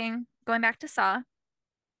interesting, going back to Saw,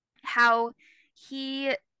 how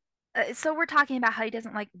he so we're talking about how he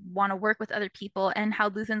doesn't like want to work with other people, and how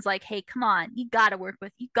Luthen's like, hey, come on, you gotta work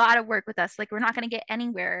with us. Like, we're not gonna get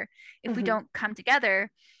anywhere if we Hmm. don't come together.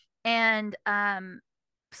 And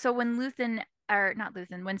so when Luthen, or not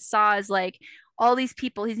Luthen, when Saw is like, all these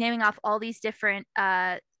people, he's naming off all these different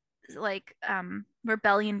like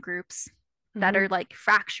rebellion groups that Hmm. are like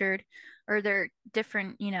fractured, or they're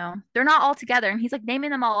different, they're not all together, and he's like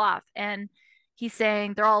naming them all off, and he's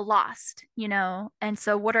saying they're all lost, and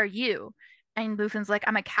so what are you? And Luthen's like,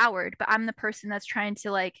 I'm a coward, but I'm the person that's trying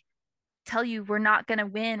to like tell you we're not gonna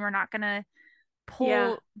win, we're not gonna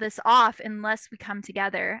Yeah. pull this off unless we come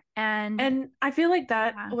together. And And I feel like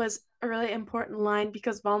that yeah, was a really important line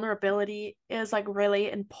because vulnerability is like really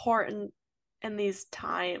important in these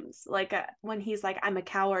times. Like when he's like, "I'm a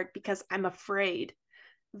coward because I'm afraid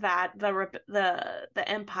that the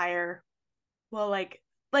Empire will like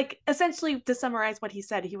essentially to summarize what he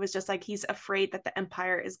said, he was just like he's afraid that the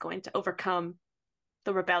Empire is going to overcome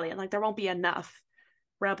the rebellion. Like there won't be enough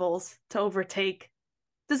rebels to overtake."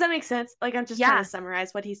 Does that make sense? Like I'm just trying to yeah,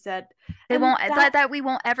 summarize what he said. they And won't that that we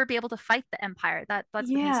won't ever be able to fight the Empire. That's what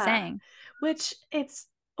he's yeah, saying. which it's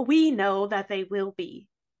we know that they will be,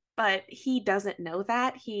 but he doesn't know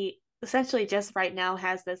that. He essentially just right now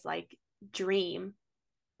has this like dream,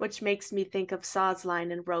 which makes me think of Saw's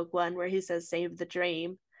line in Rogue One where he says save the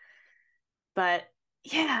dream. But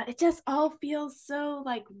yeah, it just all feels so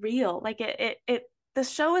like real. Like it the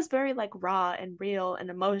show is very like raw and real and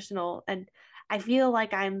emotional, and I feel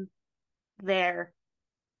like I'm there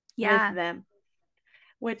with Yeah, them,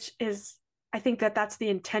 which is I think that that's the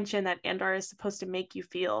intention that Andor is supposed to make you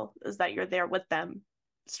feel is that you're there with them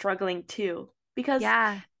struggling too, because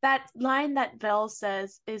yeah, that line that Vel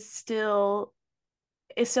says is still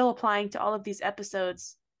applying to all of these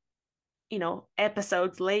episodes,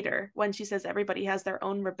 episodes later when she says everybody has their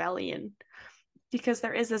own rebellion because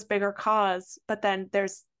there is this bigger cause, but then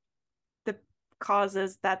there's the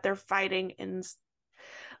causes that they're fighting in,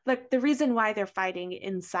 like the reason why they're fighting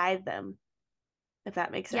inside them, if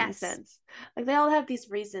that makes any yes, sense. Like they all have these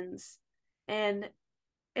reasons, and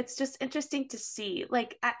it's just interesting to see.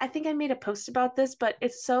 Like I think I made a post about this, but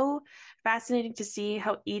it's so fascinating to see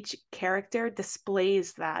how each character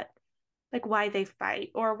displays that, like why they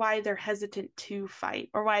fight or why they're hesitant to fight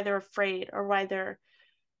or why they're afraid or why they're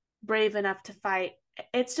brave enough to fight.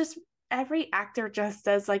 It's just every actor just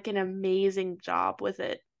does like an amazing job with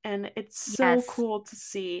it, and it's so yes. cool to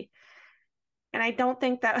see. and I don't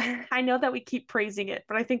think that I know that we keep praising it,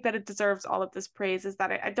 but I think that it deserves all of this praise. Is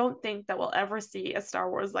that I don't think that we'll ever see a Star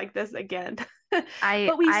Wars like this again. I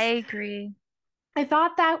But we, I agree. I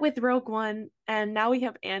thought that with Rogue One, and now we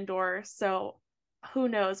have Andor. So who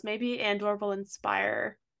knows? Maybe Andor will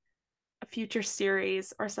inspire a future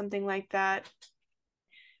series or something like that.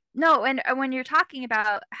 No, and when you're talking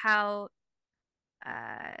about how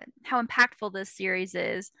impactful this series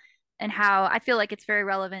is, and how I feel like it's very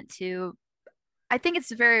relevant to, I think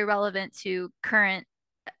it's very relevant to current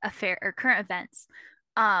affair or current events.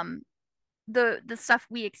 Um, the stuff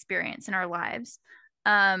we experience in our lives,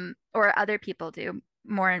 or other people do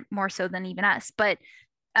more so than even us. But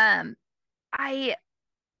um, I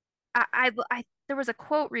there was a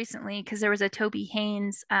quote recently because there was a Toby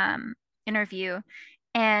Haynes interview,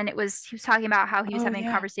 and he was talking about how he was Oh having a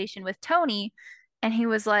yeah. conversation with Tony, and he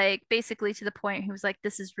was like basically to the point, he was like,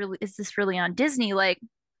 is this really on Disney? Like,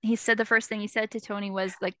 he said the first thing he said to Tony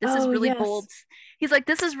was like, this is Oh really yes. bold. He's like,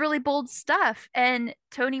 this is really bold stuff. And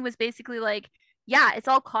Tony was basically like, yeah, it's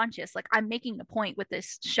all conscious. Like, I'm making a point with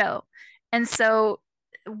this show. And so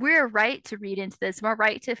we're right to read into this. We're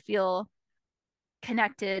right to feel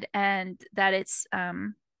connected, and that it's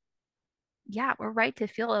yeah, we're right to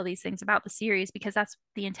feel all these things about the series because that's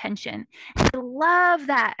the intention. I love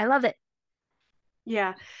that. I love it.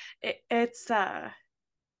 Yeah. It's that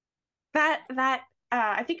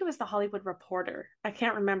I think it was the Hollywood Reporter. I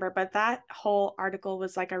can't remember, but that whole article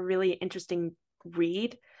was like a really interesting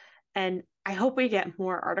read. And I hope we get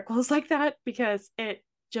more articles like that because it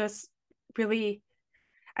just really,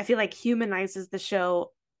 I feel like humanizes the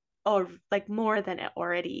show or like more than it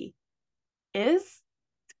already is.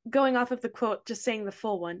 Going off of the quote, just saying the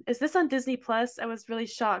full one. Is this on Disney Plus? I was really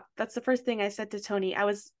shocked. That's the first thing I said to Tony. I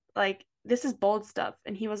was like, this is bold stuff.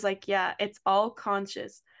 And he was like, yeah, it's all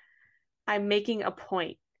conscious. I'm making a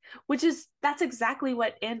point, which is that's exactly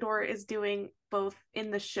what Andor is doing both in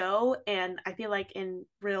the show and I feel like in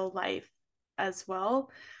real life as well.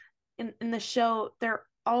 In the show, they're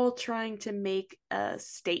all trying to make a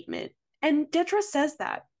statement. And Dedra says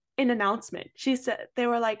that in announcement. She said they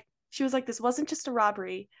were like she was like, this wasn't just a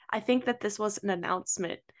robbery. I think that this was an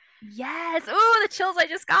announcement. Yes. Oh, the chills I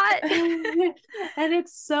just got. And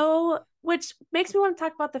it's so, which makes me want to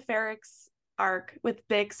talk about the Ferrex arc with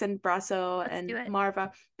Bix and Brasso Let's do and it.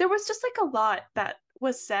 Marva. There was just like a lot that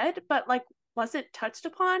was said, but like wasn't touched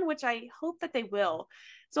upon, which I hope that they will.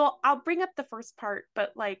 So I'll bring up the first part,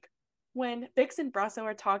 but like when Bix and Brasso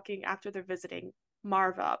are talking after they're visiting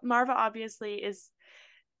Marva obviously is,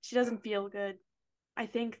 she doesn't feel good. I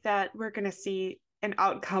think that we're gonna see an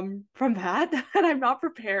outcome from that, and I'm not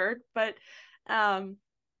prepared, but um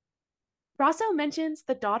Brasso mentions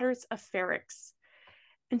the Daughters of Ferrex,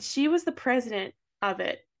 and she was the president of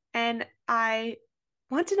it. And I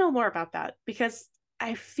want to know more about that because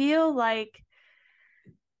I feel like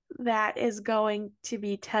that is going to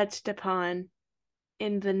be touched upon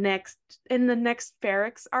in the next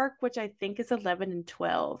Ferrex arc, which I think is 11 and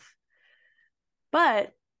 12.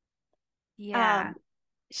 But Yeah. um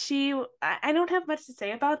she I don't have much to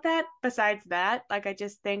say about that besides that. Like I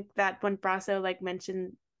just think that when Brasso like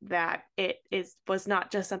mentioned that it is was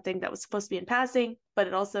not just something that was supposed to be in passing, but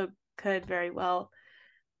it also could very well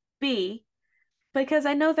be because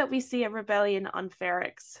I know that we see a rebellion on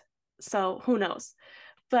Ferrex. So who knows?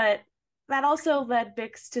 But that also led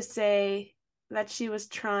Bix to say that she was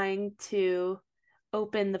trying to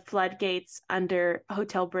open the floodgates under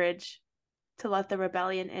Hotel Bridge to let the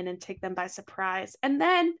rebellion in and take them by surprise. And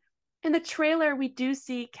then in the trailer, we do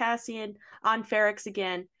see Cassian on Ferrex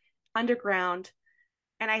again, underground.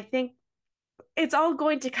 And I think it's all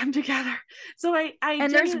going to come together. So I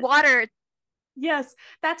And there's genuinely, water. yes,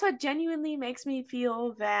 that's what genuinely makes me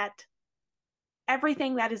feel that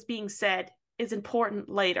everything that is being said is important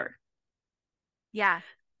later. Yeah.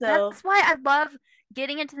 So That's why I love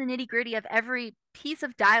getting into the nitty-gritty of every piece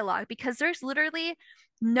of dialogue, because there's literally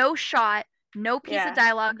no shot, no piece of yeah,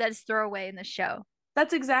 dialogue that is throwaway in the show.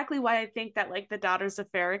 that's exactly why I think that like the Daughters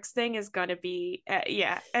of Ferrex thing is going to be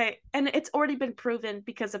and it's already been proven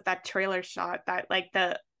because of that trailer shot that like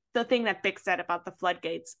the thing that Bix said about the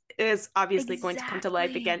floodgates is obviously going to come to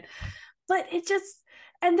life again. Exactly. But it just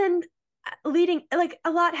and then leading like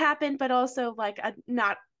a lot happened, but also like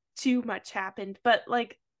not too much happened. But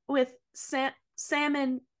like with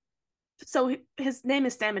Salmon, so his name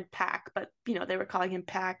is Salmon Pack, but you know they were calling him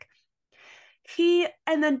Pack. He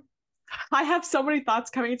and then I have so many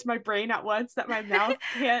thoughts coming into my brain at once that my mouth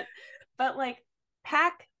can't. But like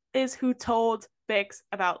Pack is who told Bix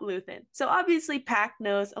about Luthen. So obviously Pack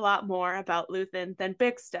knows a lot more about Luthen than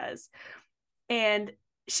Bix does. And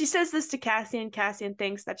she says this to Cassian. Cassian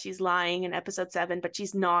thinks that she's lying in episode 7, but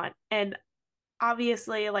she's not. And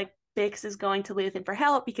obviously, like, Bix is going to Luthen for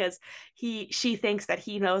help because she thinks that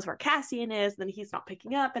he knows where Cassian is, then he's not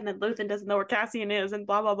picking up, and then Luthen doesn't know where Cassian is, and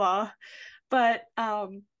blah blah blah. But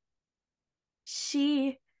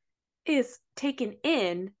she is taken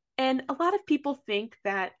in, and a lot of people think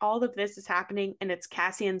that all of this is happening and it's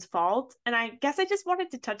Cassian's fault. And I guess I just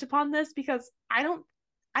wanted to touch upon this because I don't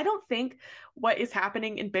think what is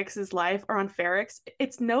happening in Bix's life or on Ferrix,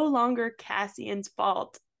 it's no longer Cassian's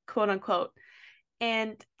fault, quote unquote.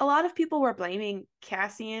 And a lot of people were blaming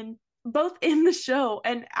Cassian both in the show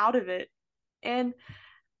and out of it. And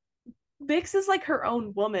Bix is like her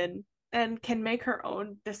own woman and can make her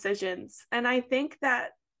own decisions. And I think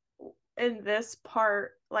that in this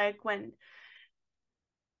part, like when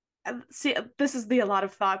see, this is a lot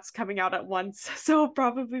of thoughts coming out at once, so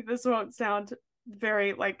probably this won't sound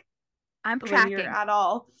very like I'm linear tracking. at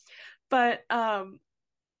all. But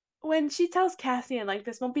when she tells Cassian, like,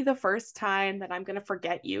 this won't be the first time that I'm gonna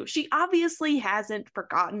forget you, she obviously hasn't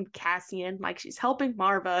forgotten Cassian. Like, she's helping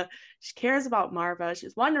Marva, she cares about Marva,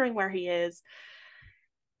 she's wondering where he is.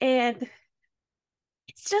 And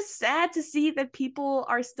it's just sad to see that people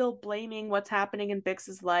are still blaming what's happening in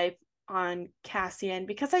Bix's life on Cassian,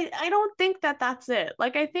 because I don't think that that's it.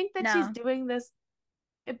 Like, I think that she's No. doing this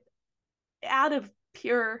out of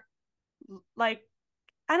pure, like,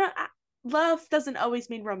 I don't I, love doesn't always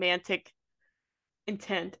mean romantic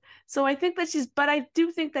intent. So I think that but I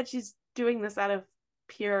do think that she's doing this out of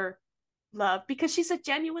pure love because she's a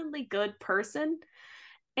genuinely good person.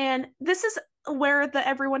 And this is where the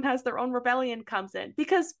everyone has their own rebellion comes in,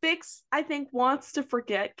 because Bix, I think, wants to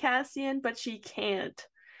forget Cassian, but she can't.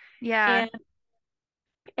 Yeah.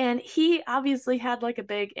 And he obviously had like a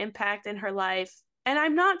big impact in her life. And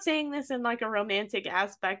I'm not saying this in like a romantic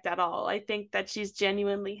aspect at all. I think that she's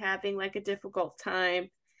genuinely having like a difficult time.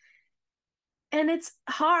 And it's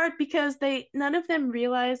hard because they none of them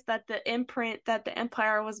realized that the imprint that the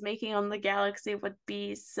Empire was making on the galaxy would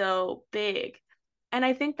be so big. And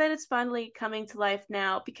I think that it's finally coming to life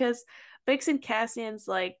now because Bix and Cassian's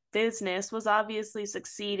like business was obviously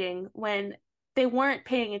succeeding when they weren't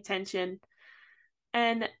paying attention.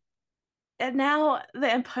 And now the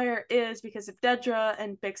Empire is, because of Dedra,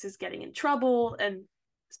 and Bix is getting in trouble, and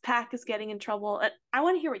his pack is getting in trouble. And I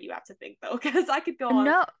want to hear what you have to think though, because I could go on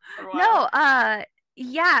No, for a no, while.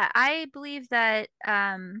 yeah, I believe that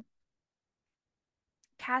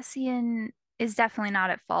Cassian is definitely not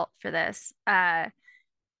at fault for this. I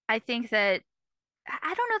think that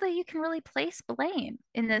I don't know that you can really place blame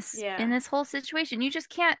in Yeah. this whole situation. You just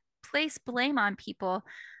can't place blame on people.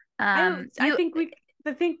 I You think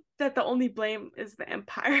I think that the only blame is the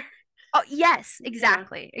Empire. Oh, yes, Yeah.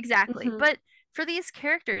 exactly, exactly. Hmm. But for these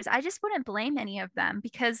characters, I just wouldn't blame any of them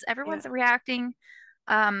because Yeah. everyone's reacting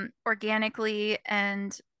organically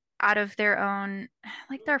and out of their own,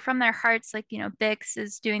 like they're from their hearts. Like, Bix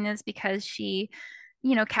is doing this because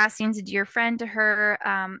Cassian's a dear friend to her.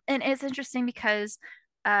 And it's interesting because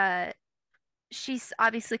uh she's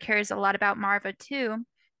obviously cares a lot about Marva too.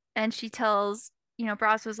 And she tells,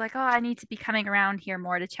 Bros was like, oh, I need to be coming around here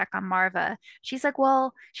more to check on Marva. She's like,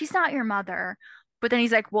 well, she's not your mother. But then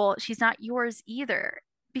he's like, well, she's not yours either.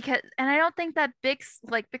 And I don't think that Bix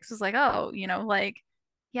was like, oh, like,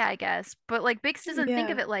 yeah, I guess. But like, Bix doesn't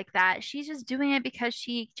think of Yeah. it like that. She's just doing it because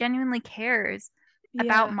she genuinely cares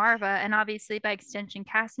about Yeah. Marva and obviously by extension,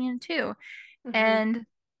 Cassian too. Hmm. And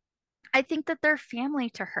I think that they're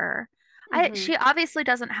family to her. Hmm. She obviously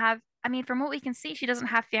doesn't have, I mean, from what we can see, she doesn't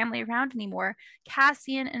have family around anymore.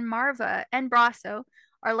 Cassian and Marva and Brasso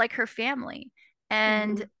are like her family.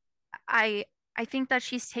 And Hmm. I I think that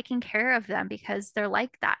she's taking care of them because they're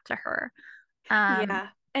like that to her. Um, Yeah.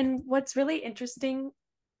 And what's really interesting,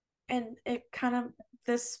 and it kind of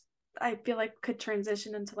this I feel like could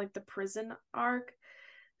transition into like the prison arc,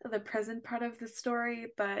 the prison part of the story,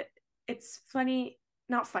 but it's funny,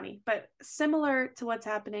 not funny, but similar to what's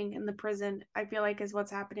happening in the prison, I feel like is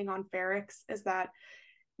what's happening on Ferrix, is that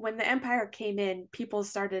when the Empire came in, people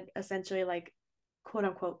started essentially like quote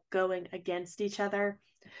unquote going against each other.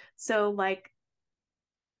 So like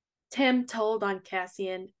Tim told on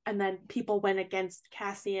Cassian, and then people went against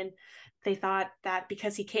Cassian. They thought that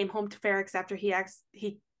because he came home to Ferrix after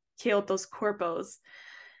he killed those corpos,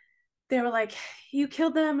 they were like, "You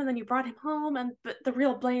killed them, and then you brought him home." And but the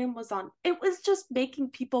real blame was on. It was just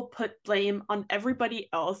making people put blame on everybody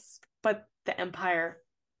else but the Empire.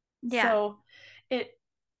 yeah. So it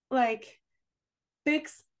like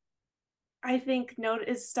Bix, I think,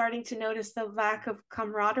 is starting to notice the lack of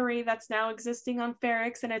camaraderie that's now existing on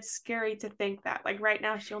Ferrix, and it's scary to think that. Like right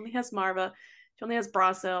now, she only has Marva, She only has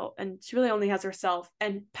Brasso, and she really only has herself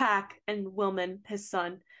and Pac and Willman, his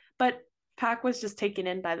son. But Pac was just taken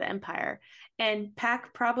in by the Empire, and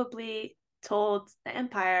Pac probably told the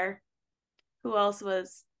Empire who else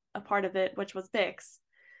was a part of it, which was Bix.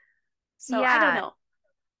 So I don't Yeah, know.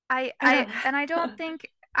 I I I don't and I don't know. think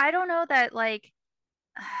I don't know that like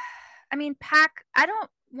I mean Pac, I don't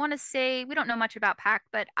want to say we don't know much about Pac,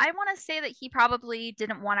 but I want to say that he probably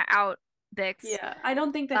didn't want to out Bix. Yeah, I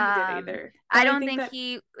don't think that he did either, but I I don't think think that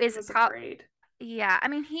he he is was afraid. yeah, I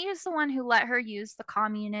mean he is the one who let her use the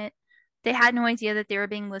comm unit. They had no idea that they were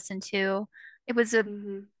being listened to. It was a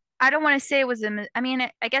Mm-hmm. I don't want to say it was I mean,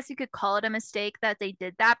 I guess you could call it a mistake that they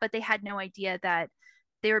did that, but they had no idea that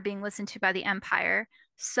they were being listened to by the Empire.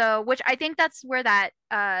 So, which I think that's where that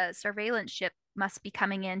surveillance ship must be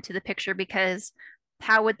coming into the picture because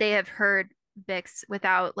how would they have heard Bix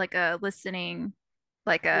without like a listening,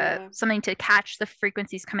 like a Yeah, something to catch the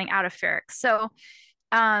frequencies coming out of Ferrix? So,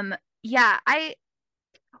 yeah,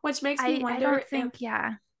 which makes me I wonder don't if, think,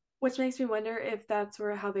 yeah. which makes me wonder if that's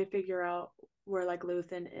where how they figure out where like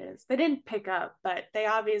Luthen is. They didn't pick up, but they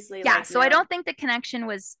obviously Yeah, like so I know. don't think the connection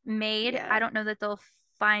was made. I Yeah. don't know that they'll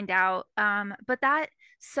find out. But that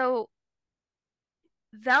so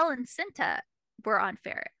Vel and Cinta were on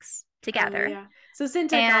Ferrix Oh together. yeah. So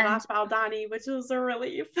Cinta got And off Aldani, which was a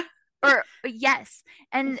relief. or yes,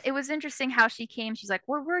 and it was interesting how she came. She's like,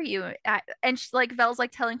 "Where were you?" And she, like Vel's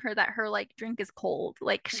like telling her that her like drink is cold,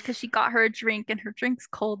 like because she got her a drink and her drink's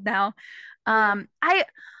cold now. Yeah.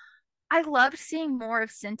 I loved seeing more of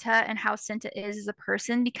Cinta and how Cinta is as a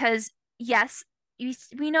person because yes,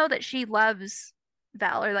 we know that she loves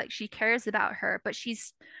Vel or like she cares about her, but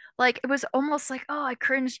she's like it was almost like oh I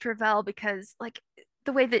cringed for Vel because like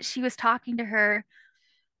the way that she was talking to her,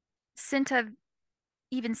 Cinta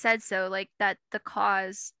even said so like that the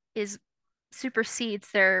cause is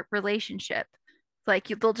supersedes their relationship. Like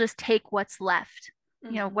they'll just take what's left,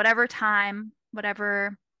 Mm-hmm. whatever time,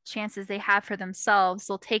 whatever chances they have for themselves,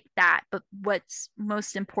 they'll take that. But what's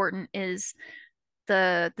most important is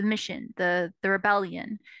the mission, the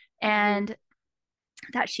rebellion, Mm-hmm. and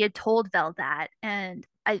that she had told Vel that, and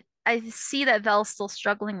I see that Vel's still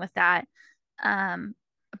struggling with that, um,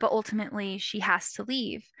 but ultimately she has to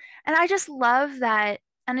leave, and I just love that.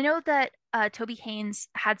 And I know that Toby Haynes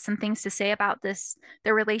had some things to say about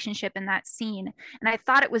their relationship in that scene, and I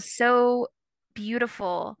thought it was so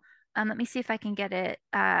beautiful. Let me see if I can get it.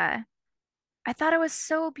 I thought it was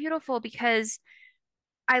so beautiful because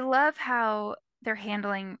I love how they're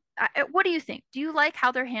handling. What do you think? Do you like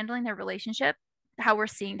how they're handling their relationship? How we're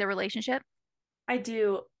seeing their relationship? I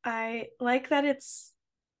do. I like that it's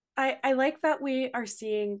I like that we are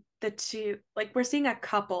seeing the two, like we're seeing a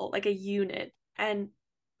couple, like a unit, and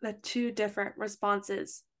the two different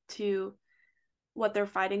responses to what they're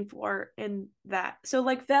fighting for in that. So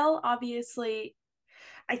like Vel obviously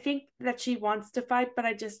I think that she wants to fight, but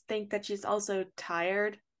I just think that she's also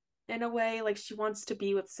tired in a way. Like she wants to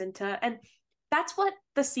be with Cinta. And that's what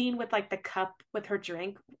the scene with like the cup with her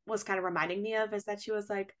drink was kind of reminding me of, is that she was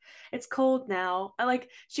like, it's cold now. Like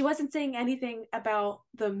she wasn't saying anything about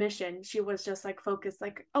the mission. She was just like focused,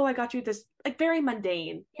 like, oh, I got you this, like very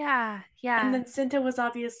mundane. Yeah, And yeah. then Cinta was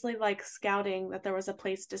obviously like scouting that there was a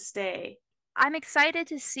place to stay. I'm excited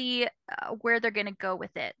to see where they're going to go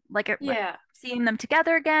with it. Like Yeah. seeing them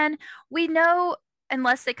together again. We know,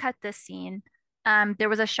 unless they cut this scene, there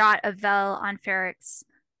was a shot of Vel on Ferrix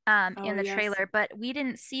Oh, in the yes. trailer, but we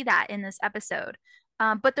didn't see that in this episode.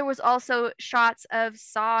 But there was also shots of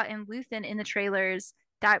Saw and Luthen in the trailers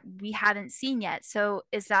that we haven't seen yet. So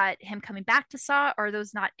is that him coming back to Saw? Or are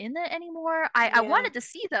those not in it anymore? I Yeah. wanted to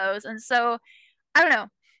see those, and so I don't know.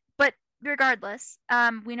 But regardless,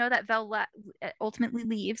 we know that ultimately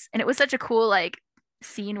leaves, and it was such a cool like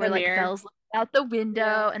scene The where like mirror. Vel's looking out the Yeah.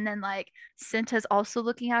 window, and then like Cinta's also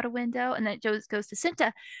looking out a window, and then it goes to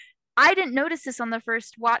Cinta. I didn't notice this on the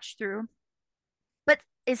first watch through, but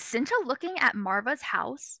is Cinta looking at Marva's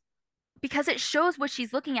house? Because it shows what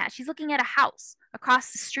she's looking at. She's looking at a house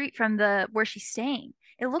across the street from the where she's staying.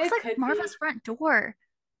 It looks It like could Marva's be. front door.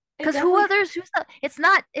 It Because who definitely. others? It's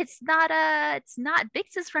not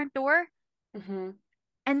Bix's front door. Mm-hmm.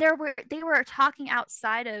 And they were talking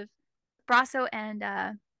outside of Brasso and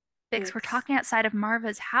Bix were Bix. talking outside of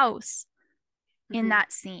Marva's house in Mm-hmm.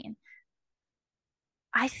 that scene.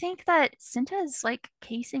 I think that Cinta is like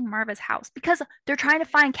casing Marva's house because they're trying to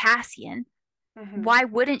find Cassian. Mm-hmm. Why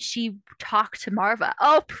wouldn't she talk to Marva?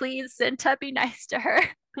 Oh, please, Cinta, be nice to her.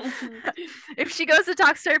 If she goes to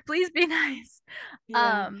talk to her, please be nice.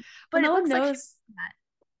 Yeah. Well, But no it one looks like she knows.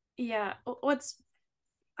 Yeah. What's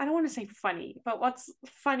I don't want to say funny, but what's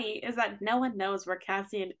funny is that no one knows where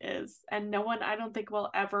Cassian is, and no one I don't think will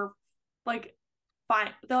ever like find.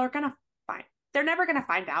 They're gonna find. They're never gonna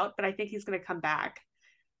find out, but I think he's gonna come back.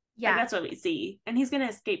 Like Yeah. that's what we see, and he's gonna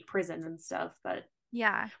escape prison and stuff. But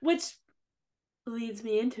Yeah. which leads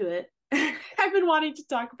me into it. I've been wanting to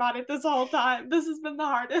talk about it this whole time. This has been the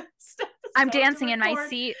hardest I'm episode to dancing in my record.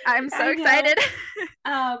 seat. I'm so I know. excited.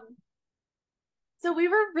 Um, so we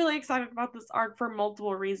were really excited about this arc for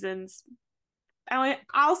multiple reasons.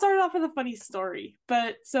 I'll start off with a funny story.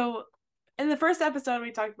 But so in the first episode,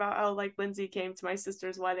 we talked about how like Lindsay came to my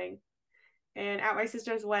sister's wedding, and at my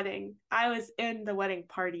sister's wedding, I was in the wedding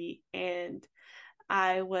party, and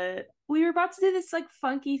we were about to do this like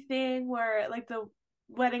funky thing where like the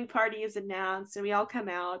wedding party is announced and we all come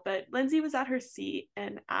out, but Lindsay was at her seat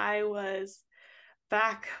and I was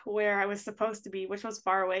back where I was supposed to be, which was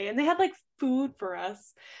far away, and they had like food for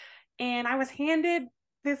us, and I was handed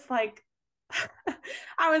this like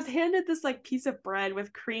I was handed this like piece of bread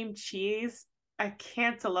with cream cheese, a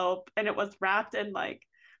cantaloupe, and it was wrapped in like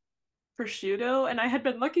prosciutto, and I had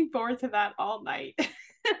been looking forward to that all night.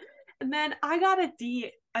 And then I got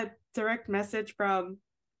a direct message from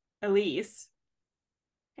Elise,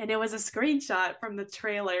 and it was a screenshot from the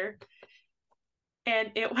trailer, and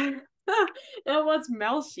it was it was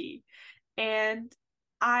Melshi, and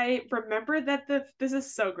I remember that the this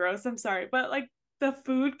is so gross. I'm sorry, but like the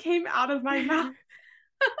food came out of my mouth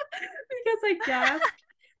because I gasped.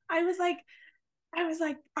 I was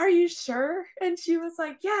like, are you sure? And she was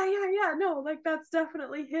like, yeah, no, like that's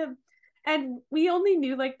definitely him. And we only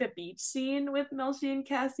knew like the beach scene with Melshi and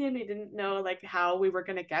Cassian. We didn't know like how we were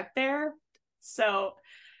gonna get there. So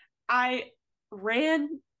I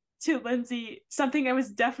ran to Lindsay, something I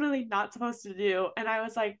was definitely not supposed to do. And I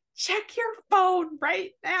was like, check your phone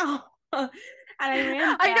right now. And I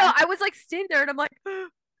ran I know. back. I was like standing there and I'm like,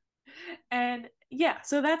 And yeah,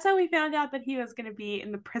 so that's how we found out that he was going to be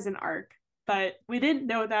in the prison arc. But we didn't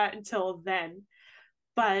know that until then.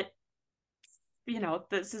 But,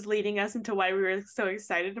 this is leading us into why we were so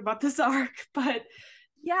excited about this arc. But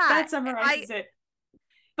yeah, that summarizes it.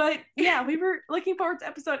 But yeah, we were looking forward to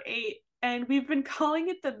episode 8, and we've been calling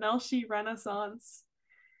it the Melshi Renaissance.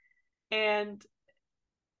 And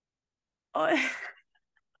and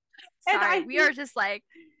sorry. I We are think just like,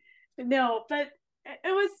 no, but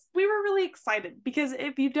we were really excited because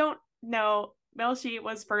if you don't know, Melshi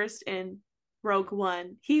was first in Rogue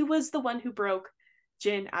One. He was the one who broke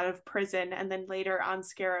Jin out of prison, and then later on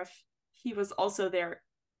Scarif, he was also there.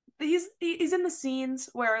 He's in the scenes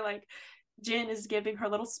where like Jin is giving her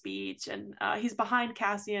little speech, and he's behind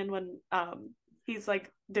Cassian when he's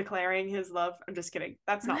like declaring his love. I'm just kidding.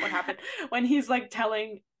 That's not what happened. When he's like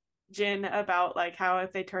telling Jin about like how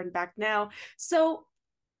if they turn back now. So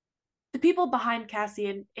the people behind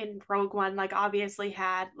Cassian in Rogue One like obviously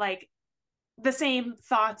had like the same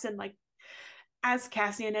thoughts and like as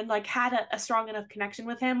Cassian, and like had a strong enough connection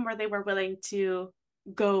with him where they were willing to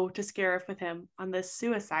go to Scarif with him on this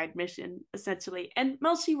suicide mission, essentially. And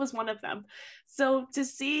Melshi was one of them. So to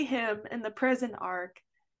see him in the prison arc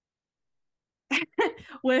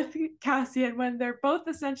with Cassian when they're both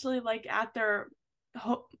essentially like at their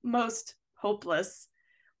most hopeless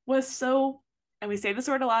was so, and we say this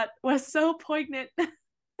word a lot, was so poignant.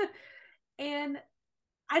 And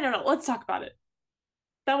I don't know, let's talk about it.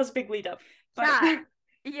 That was a big lead up. But yeah,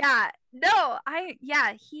 yeah. No,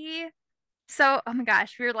 so, oh my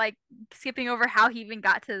gosh, we were like skipping over how he even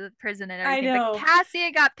got to the prison and I everything. But know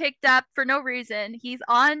Cassia got picked up for no reason. He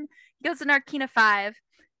goes to Narkina 5.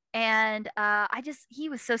 And he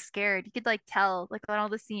was so scared. You could like tell, like on all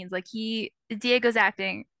the scenes, like Diego's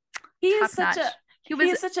acting he is top such a notch. He he was,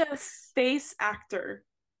 is such a face actor.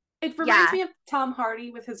 It reminds yeah, me of Tom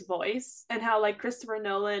Hardy with his voice and how like Christopher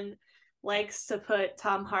Nolan likes to put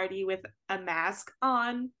Tom Hardy with a mask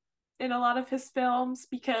on in a lot of his films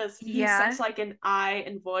because he's such yeah, like an eye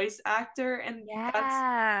and voice actor, and that's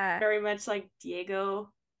yeah. very much like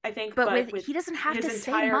Diego, I think, But but with he doesn't have his to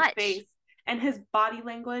say entire much. face and his body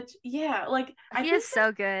language. Yeah, like I He is think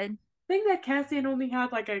so good. that Cassian only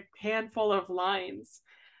had like a handful of lines,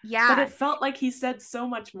 but it Yeah, felt like he said so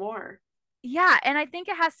much more. yeah, and I think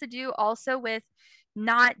it has to do also with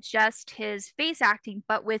not just his face acting,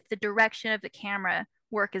 but with the direction of the camera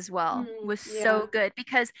work as well was so Yeah. good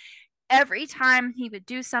because every time he would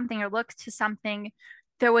do something or look to something,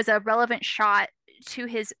 there was a relevant shot to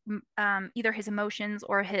his either his emotions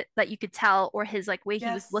or his that you could tell or his like way he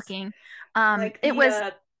was Yes. looking. Like It the was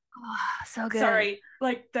so good. sorry,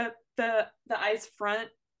 like the ice front.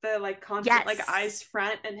 the like constant like Yes. eyes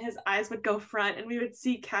front, and his eyes would go front, and we would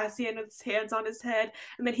see Cassian with his hands on his head,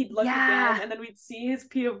 and then he'd look again, Yeah, and then we'd see his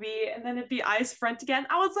POV, and then it'd be eyes front again.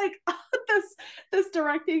 I was like, oh, this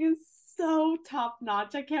directing is so top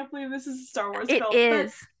notch. I can't believe this is a Star Wars it film. But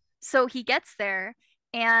is. So he gets there,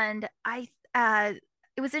 and it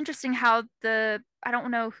was interesting how I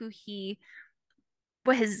don't know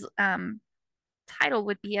what his title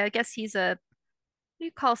would be. I guess he's what do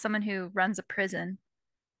you call someone who runs a prison?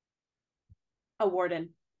 a warden.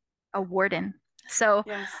 A warden. So I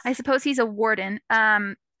Yes. suppose he's a warden,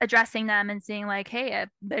 addressing them and saying like, "Hey, I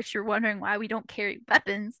bet you're wondering why we don't carry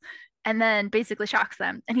weapons," and then basically shocks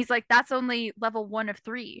them. And he's like, "That's only level 1 of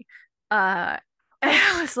 3." And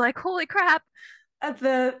Oh, I was like, "Holy crap!"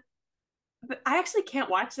 the I actually can't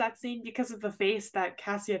watch that scene because of the face that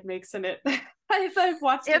Cassian makes in it. I've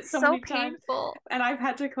watched it It's so so many times, painful. and I've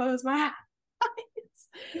had to close my eyes,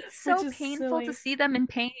 It's which so is painful to silly. see them in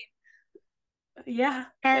pain, Yeah,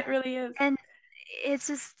 and it really is. and it's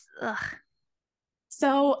just ugh.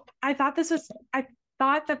 So I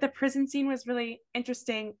thought that the prison scene was really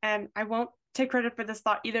interesting, and I won't take credit for this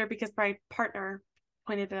thought either because my partner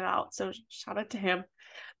pointed it out. So shout out to him.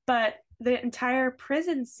 But the entire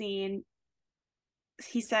prison scene,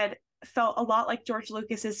 he said, felt a lot like George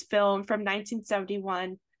Lucas's film from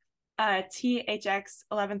 1971, THX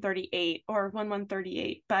 1138 or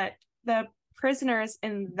 1138. But the prisoners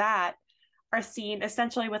in that are seen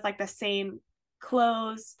essentially with like the same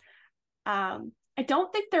clothes. I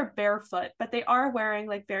don't think they're barefoot, but they are wearing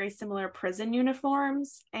like very similar prison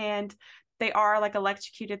uniforms, and they are like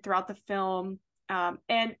electrocuted throughout the film.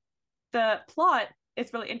 And the plot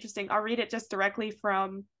is really interesting. I'll read it just directly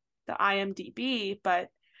from the IMDb, but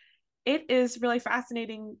it is really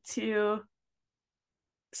fascinating to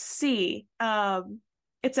see.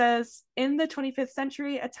 It says in the 25th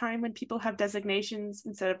century, a time when people have designations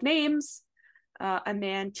instead of names, a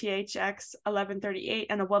man THX 1138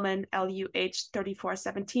 and a woman LUH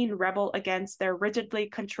 3417 rebel against their rigidly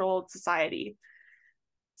controlled society.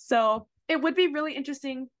 So it would be really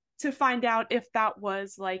interesting to find out if that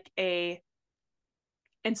was like a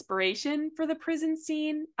inspiration for the prison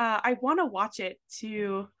scene. I want to watch it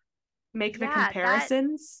to make the Yeah, that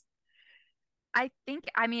comparisons. I think.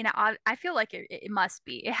 I mean, I feel like it must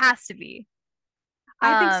be. It has to be.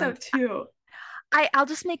 I think so Um, too. I'll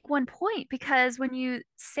just make one point because when you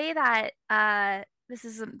say that, this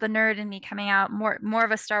is the nerd in me coming out, more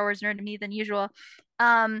of a Star Wars nerd in me than usual.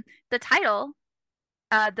 The title,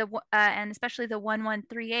 and especially the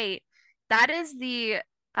 1138, that is the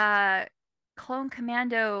uh Clone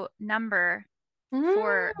Commando number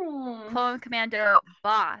for Mm. Clone Commando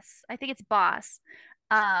Boss. I think it's Boss.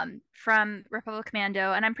 From Republic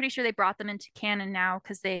Commando, and I'm pretty sure they brought them into canon now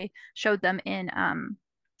because they showed them in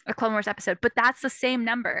a Clone Wars episode. But that's the same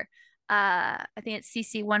number. I think it's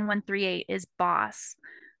CC 1138 is Boss.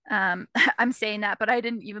 I'm saying that, but I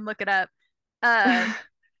didn't even look it up. Uh,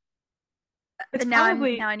 It's and now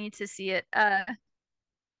probably I need to see it.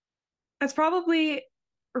 it's probably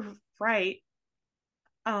right.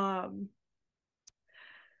 Um,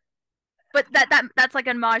 But that's like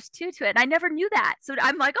an homage too to it. And I never knew that, so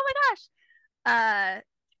I'm like, oh my gosh.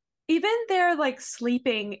 Even their like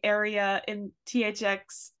sleeping area in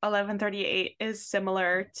THX 1138 is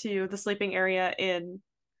similar to the sleeping area in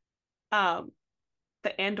um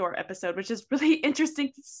the Andor episode, which is really interesting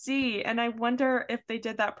to see. And I wonder if they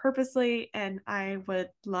did that purposely, and I would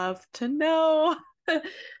love to know.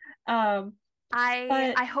 um,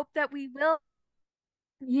 but I hope that we will.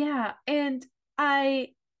 yeah, and I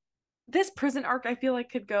this prison arc I feel like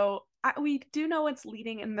could go. We do know it's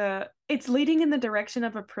leading in the direction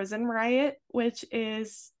of a prison riot,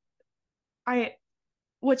 I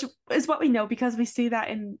which is what we know because we see that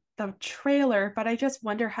in the trailer. But I just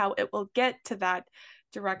wonder how it will get to that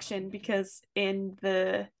direction because in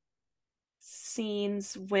the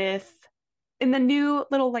scenes with in the new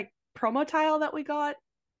little like promo tile that we got,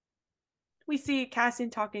 we see Cassian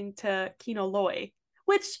talking to Kino Loy,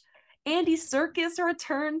 which Andy Serkis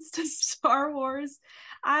returns to Star Wars.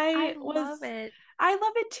 I I love was it. I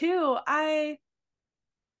love it too. I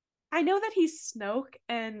know that he's Snoke,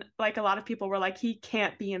 and like a lot of people were like, he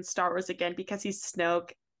can't be in Star Wars again because he's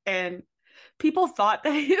Snoke. And people thought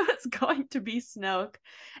that he was going to be Snoke,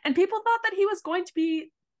 and people thought that he was going to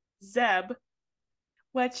be Zeb,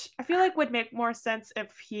 which I feel like would make more sense if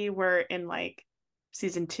he were in like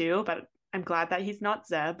season 2, but I'm glad that he's not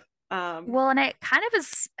Zeb. Well, and it kind of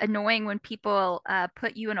is annoying when people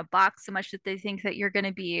put you in a box so much that they think that you're going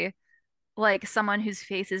to be like someone whose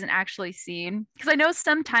face isn't actually seen. Because I know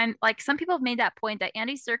sometimes, like some people have made that point that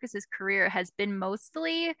Andy Serkis's career has been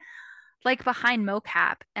mostly like behind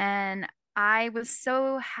mocap, and I was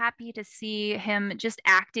so happy to see him just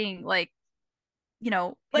acting like,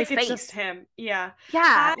 his Like it's just face. him. Yeah. Yeah,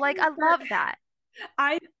 I like I for, love that.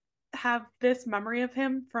 I have this memory of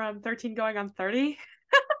him from 13 going on 30.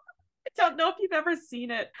 I don't know if you've ever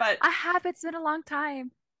seen it, but I have. It's been a long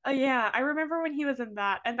time. yeah, I remember when he was in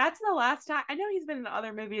that. And that's the last time. I know he's been in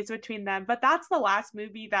other movies between them, but that's the last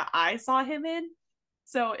movie that I saw him in.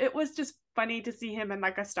 So it was just funny to see him in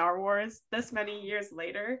like a Star Wars this many years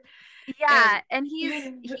later. Yeah, And and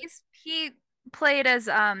he played as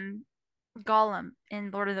Gollum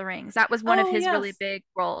in Lord of the Rings. That was one of oh, his really yes. big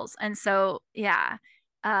roles. And so, yeah,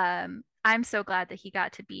 I'm so glad that he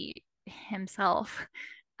got to be himself.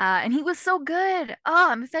 And he was so good. Oh,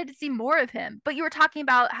 I'm excited to see more of him. But you were talking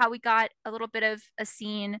about how we got a little bit of a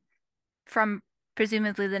scene from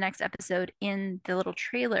presumably the next episode in the little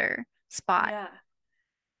trailer spot. Yeah.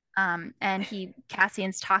 And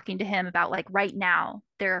Cassian's talking to him about like right now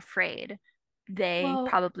they're afraid. They Well,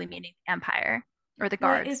 probably meaning the Empire or the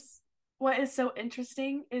what guards. is what is so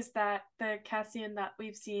interesting is that the Cassian that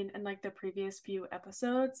we've seen in like the previous few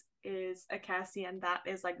episodes is a Cassian that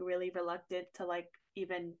is like really reluctant to like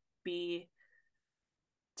even be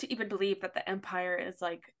to even believe that the Empire is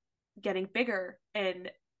like getting bigger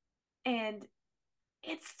and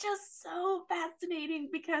it's just so fascinating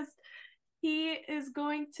because he is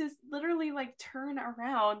going to literally like turn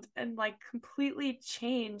around and like completely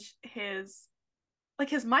change his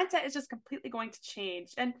mindset is just completely going to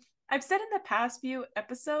change. And I've said in the past few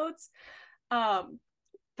episodes um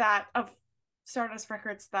that of Stardust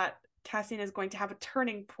Records that Cassian is going to have a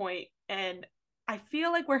turning point, and I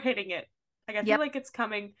feel like we're hitting it. Like I feel Yep. like it's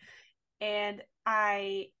coming, and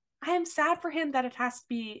I am sad for him that it has to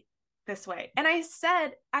be this way. And I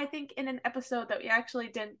said I think in an episode that we actually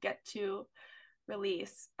didn't get to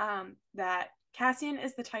release that Cassian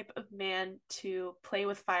is the type of man to play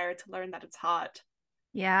with fire to learn that it's hot.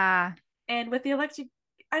 Yeah. And with the electric,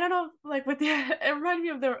 I don't know, like with the, it reminded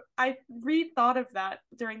me of I rethought of that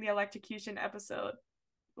during the electrocution episode.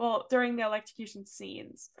 Well, during the electrocution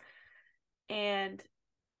scenes. And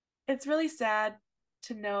it's really sad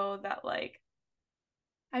to know that, like,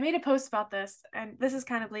 I made a post about this, and this is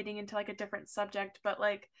kind of leading into like a different subject, but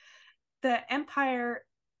like, the Empire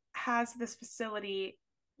has this facility,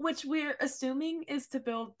 which we're assuming is to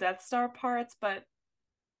build Death Star parts, but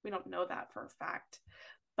we don't know that for a fact.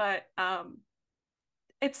 But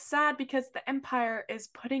it's sad because the Empire is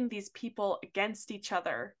putting these people against each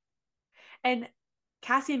other. And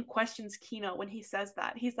Cassian questions Kino when he says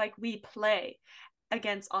that. He's like, we play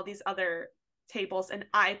against all these other tables, and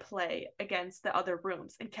I play against the other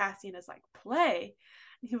rooms. And Cassian is like, play?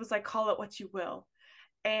 And he was like, call it what you will.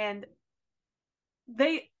 And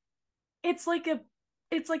they it's like a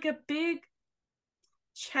it's like a big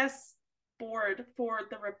chess board for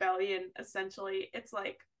the rebellion, essentially. It's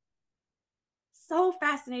like so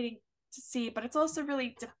fascinating to see, but it's also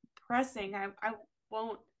really depressing. I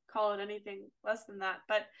won't call it anything less than that,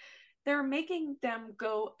 but they're making them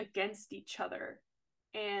go against each other,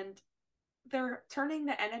 and they're turning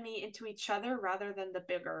the enemy into each other rather than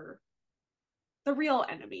the real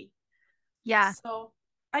enemy. Yeah. So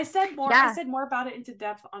I Yeah. said more about it into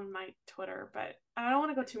depth on my Twitter, but I don't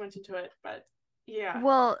want to go too much into it, but yeah.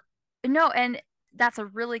 Well, no, and that's a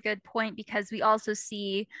really good point because we also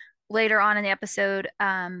see later on in the episode,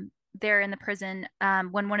 they're in the prison,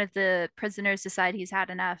 when one of the prisoners decide he's had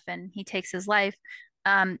enough and he takes his life,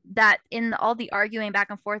 that in all the arguing back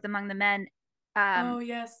and forth among the men, Oh um,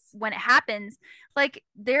 yes. when it happens, like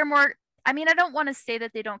they're more, I mean, I don't want to say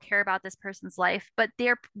that they don't care about this person's life, but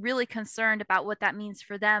they're really concerned about what that means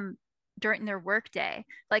for them during their workday.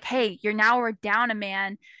 Like, hey, we're down a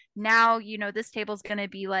man. Now, this table's going to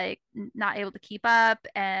be like not able to keep up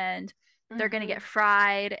and they're going to get Mm-hmm.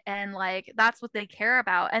 fried. And like, that's what they care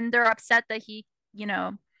about. And they're upset that he, you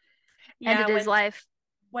know, Yeah, ended his life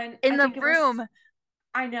when in I the think it was room.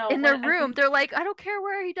 I know In the when I room, think they're like, I don't care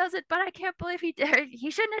where he does it, but I can't believe he did.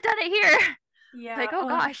 He shouldn't have done it here. Like, yeah, oh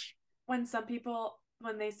gosh. when some people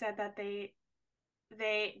when they said that they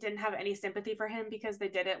didn't have any sympathy for him because they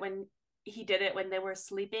did it when he did it when they were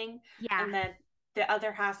sleeping, Yeah. and then the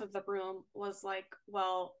other half of the room was like,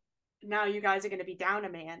 well, now you guys are going to be down a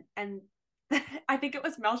man. And I think it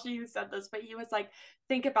was Melshi who said this, but he was like,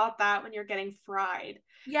 think about that when you're getting fried.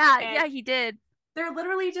 Yeah, And yeah, he did. they're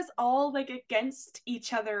literally just all like against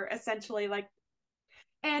each other essentially, like,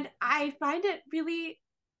 and I find it really,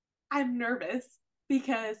 I'm nervous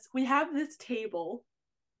because we have this table,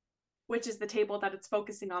 which is the table that it's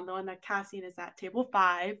focusing on, the one that Cassian is at, table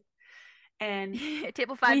 5. And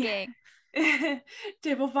Table five we gang.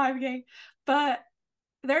 table 5 gang. But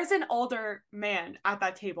there's an older man at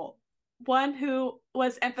that table. One who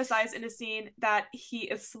was emphasized in a scene that he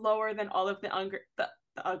is slower than all of the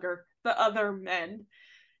other men.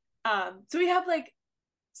 So we have like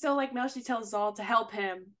Melshi tells Zal to help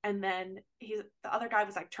him, and then the other guy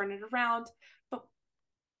was like turn it around, but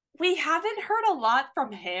we haven't heard a lot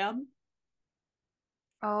from Ham.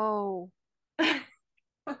 Oh.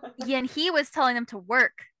 Yeah, and he was telling them to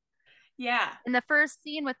work. Yeah. In the first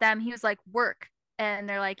scene with them, he was like, work. And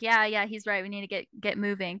they're like, yeah, yeah, he's right. We need to get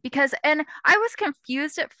moving. Because and I was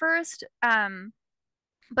confused at first.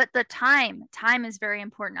 But the time is very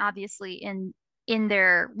important, obviously, in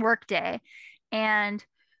their workday. And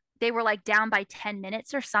they were like down by 10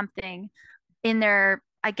 minutes or something in their,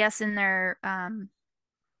 I guess in their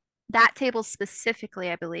that table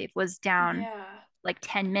specifically, I believe, was down Yeah. like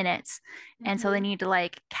 10 minutes. And so they Mm-hmm. need to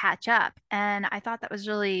like catch up. And I thought that was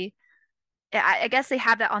really, I guess they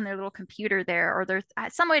have that on their little computer there, or there's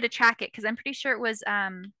some way to track it because I'm pretty sure it was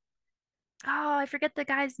oh, I forget the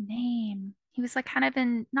guy's name. He was like kind of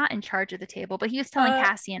in not in charge of the table, but he was telling Uh,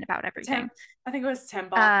 Cassian about everything. Tim. I think it was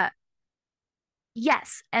Timbok. Uh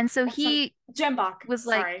yes. And so Or some he Jembok. was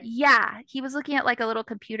like, Sorry. yeah, he was looking at like a little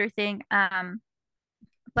computer thing.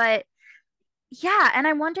 But yeah, and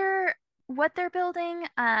I wonder what they're building.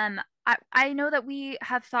 I know that we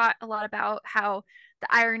have thought a lot about how the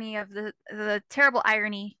irony of the terrible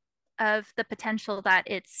irony of the potential that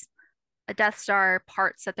it's a Death Star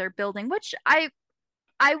parts that they're building, which I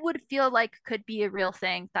would feel like could be a real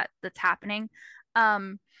thing that's happening.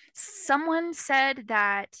 Someone said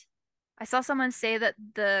that I saw someone say that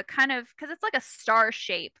the kind of because it's like a star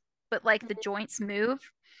shape, but like the joints move.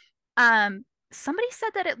 Somebody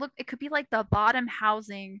said that it could be like the bottom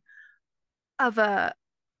housing of a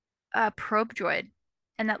probe droid,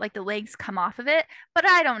 and that like the legs come off of it. But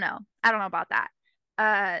I don't know. I don't know about that.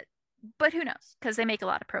 Uh, but who knows? Because they make a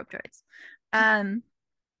lot of probe droids. Um,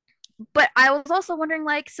 but I was also wondering,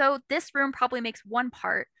 like, so this room probably makes one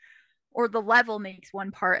part, or the level makes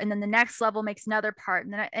one part, and then the next level makes another part,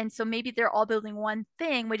 and so maybe they're all building one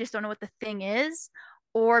thing. We just don't know what the thing is,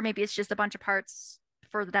 or maybe it's just a bunch of parts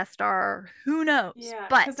for the Death Star. Who knows? Yeah,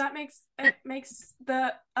 because But that makes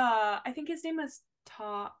the I think his name is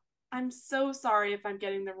Ta. I'm so sorry if I'm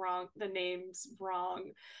getting the names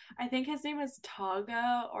wrong. I think his name is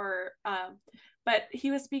Taga or but he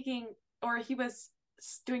was speaking or he was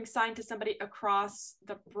doing sign to somebody across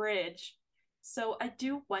the bridge. So I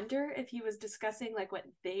do wonder if he was discussing like what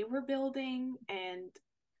they were building and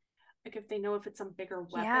like if they know if it's some bigger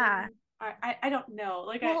yeah, weapon. I don't know.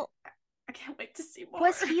 well, I can't wait to see more.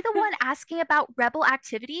 was he the one asking about rebel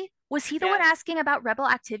activity? Was he the one Yes. asking about rebel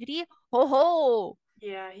activity? Ho ho!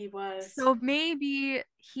 Yeah, he was. So maybe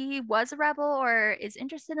he was a rebel or is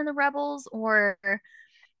interested in the rebels or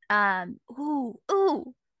ooh,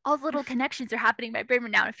 all the little connections are happening in my brain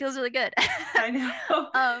right now. It feels really good. I know.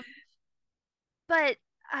 um, but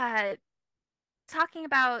talking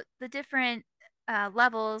about the different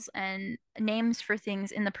levels and names for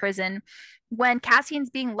things in the prison, when Cassian's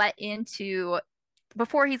being let into,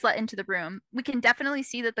 before he's let into the room, we can definitely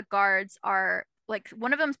see that the guards are like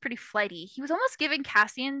one of them's pretty flighty. He was almost giving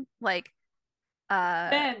Cassian like uh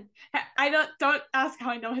Den. I don't ask how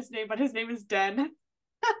I know his name, but his name is Den.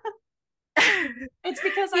 It's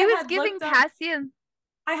because he was giving Cassian.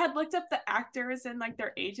 I had looked up the actors and like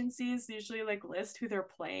their agencies usually like list who they're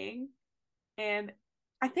playing. And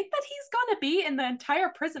I think that he's gonna be in the entire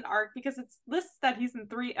prison arc because it's lists that he's in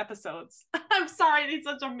 3 episodes. I'm sorry, he's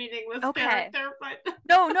such a meaningless Okay. character, but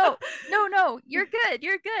No, no, no, no. You're good.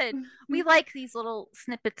 You're good. We like these little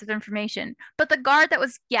snippets of information. But the guard that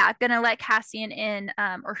was, yeah, gonna let Cassian in,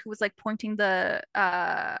 or who was like pointing the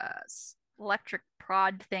electric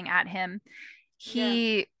prod thing at him, yeah.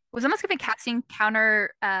 he was almost giving Cassian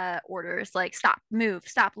counter orders, like stop, move,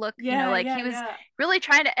 stop, look, Yeah, like yeah, he was yeah. really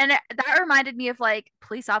trying to, and that reminded me of like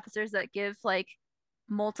police officers that give like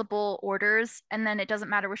multiple orders and then it doesn't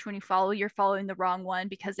matter which one you follow, you're following the wrong one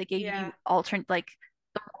because they gave Yeah. you alternate like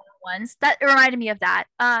the wrong ones. That reminded me of that.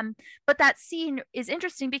 But that scene is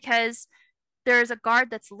interesting because there's a guard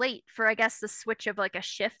that's late for I guess the switch of like a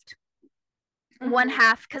shift. One Mm-hmm.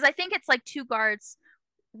 half, because I think it's like two guards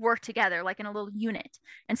work together like in a little unit.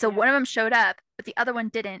 And so one Yeah. of them showed up, but the other one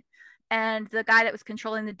didn't. And the guy that was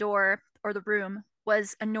controlling the door or the room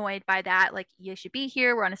was annoyed by that. Like, you should be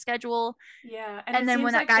here. We're on a schedule. Yeah. And And it then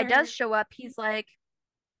when seems that like guy does show up, he's like,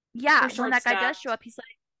 yeah, they're when short that guy does show staffed. up, he's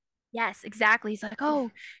like, yes, exactly. He's like,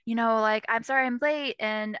 oh, like, I'm sorry I'm late.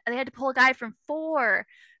 And they had to pull a guy from 4.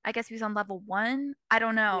 I guess he was on level 1. I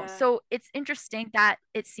don't know. Yeah. So it's interesting that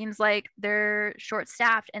it seems like they're short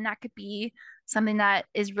staffed, and that could be something that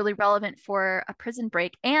is really relevant for a prison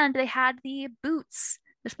break. And they had the boots,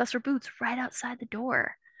 the special boots right outside the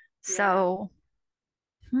door. Yeah. So,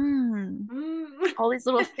 Mm. all these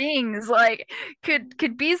little things like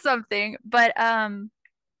could be something. But I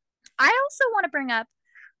also want to bring up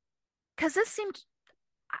because this seemed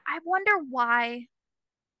I wonder why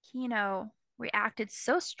Kino reacted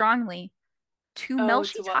so strongly to Oh,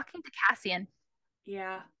 Melshi to what? talking to Cassian.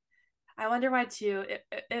 Yeah. I wonder why too.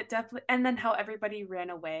 It definitely, and then how everybody ran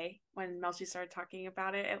away when Melshi started talking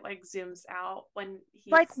about it. It like zooms out when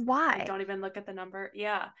Like, he's like, why? don't even look at the number.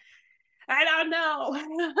 Yeah. I don't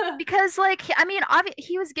know. Because like I mean,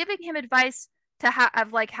 he was giving him advice to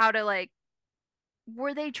of like how to like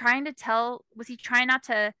were they trying to tell was he trying not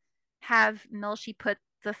to have Melshi put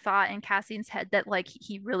the thought in Cassian's head that like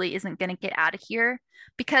he really isn't going to get out of here?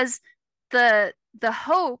 Because the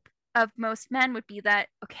hope of most men would be that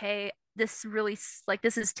okay, this really like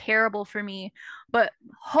this is terrible for me, but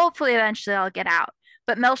hopefully eventually I'll get out.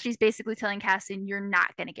 But Melshi's basically telling Cassian you're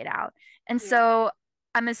not going to get out. And Yeah. so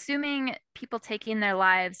I'm assuming people taking their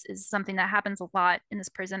lives is something that happens a lot in this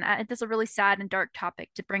prison. It is a really sad and dark topic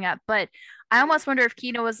to bring up, but I Yeah. almost wonder if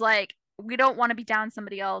Kino was like, we don't want to be down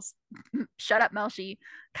somebody else. Shut up, Melshi,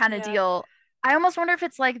 kind of Yeah. deal. I almost wonder if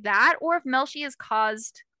it's like that, or if Melshi has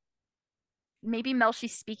caused maybe Melshi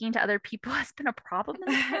speaking to other people has been a problem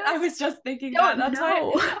in the I past. was just thinking that. Don't That's why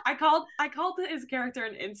know. I called his character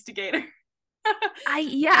an instigator. And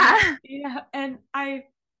Yeah. yeah, and I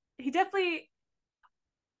he definitely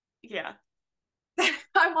yeah.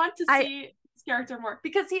 I want to I see his character more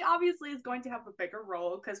because he obviously is going to have a bigger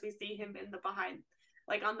role because we see him in the behind,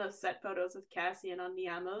 like on those set photos with Cassie and on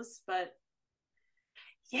Niamos. But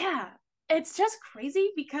yeah, it's just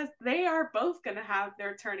crazy because they are both going to have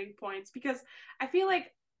their turning points because I feel like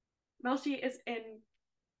Melshi is in,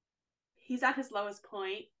 he's at his lowest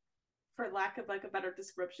point for lack of like a better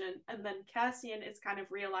description. And then Cassian is kind of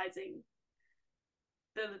realizing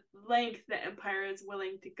the length the Empire is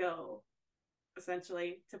willing to go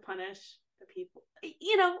essentially to punish the people.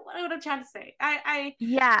 You know what I'm trying to say.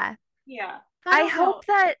 yeah. Yeah. I I don't know. hope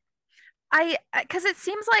that I because it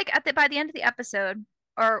seems like at the by the end of the episode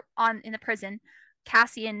or on in the prison,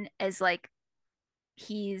 Cassian is like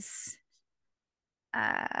he's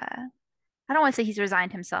I don't want to say he's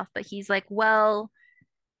resigned himself, but he's like, well,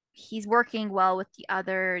 he's working well with the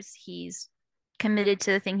others. He's committed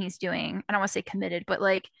to the thing he's doing. I don't want to say committed, but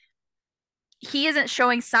like he isn't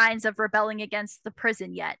showing signs of rebelling against the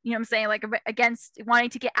prison yet. You know what I'm saying? Like against wanting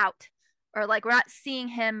to get out, or like we're not seeing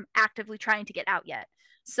him actively trying to get out yet.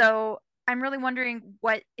 So I'm really wondering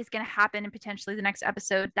what is going to happen in potentially the next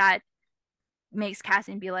episode that makes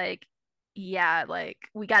Cassian be like, yeah, like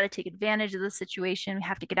we got to take advantage of the situation. We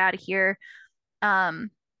have to get out of here.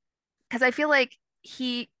 Um, because I feel like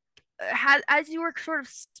he has, as you were sort of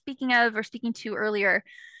speaking of or speaking to earlier,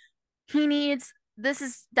 he needs this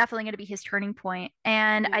is definitely going to be his turning point.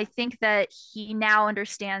 And I Yeah. think that he now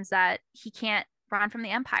understands that he can't run from the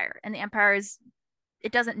Empire and the Empire is,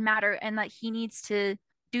 it doesn't matter and that he needs to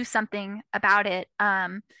do something about it.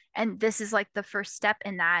 And this is like the first step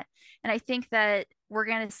in that. And I think that we're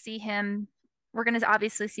going to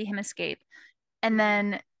obviously see him escape. And Mm-hmm.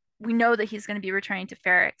 then we know that he's going to be returning to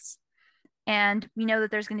Ferrex. And we know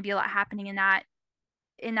that there's going to be a lot happening in that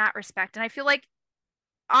respect. And I feel like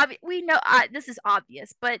we know this is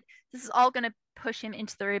obvious, but this is all going to push him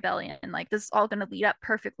into the rebellion. Like this is all going to lead up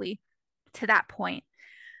perfectly to that point.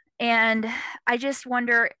 And I just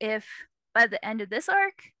wonder if by the end of this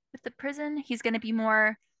arc with the prison, he's going to be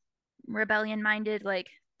more rebellion minded, like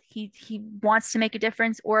he wants to make a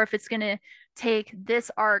difference, or if it's going to take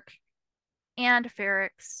this arc and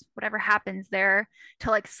Ferrex, whatever happens there, to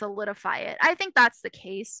like solidify it. I think that's the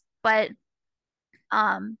case, but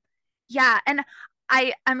um, yeah, and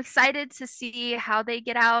I'm excited to see how they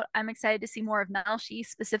get out. I'm excited to see more of Melshi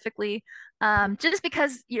specifically, just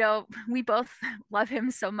because we both love him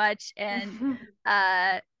so much, and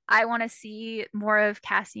I want to see more of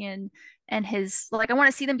Cassian and his like. I want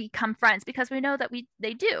to see them become friends because we know that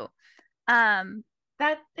they do. Um,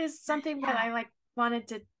 That is something that yeah, I like wanted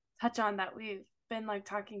to touch on that we've been like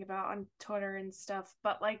talking about on Twitter and stuff.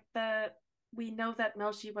 But like we know that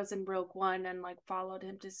Melshi was in Rogue One and like followed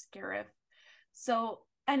him to Scarif. So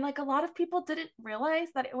and like a lot of people didn't realize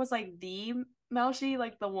that it was like the Melshi,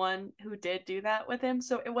 like the one who did do that with him.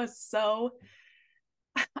 So it was so,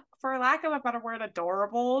 for lack of a better word,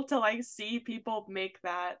 adorable to like see people make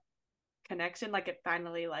that connection. Like it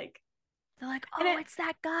finally like, they're like, and oh, it it's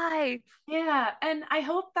that guy. yeah, and I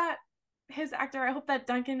hope that I hope that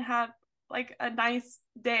Duncan had like a nice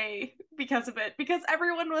day because of it, because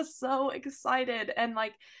everyone was so excited and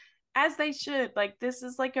like as they should. Like this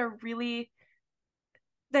is like a really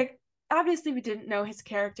like obviously we didn't know his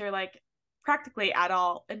character like practically at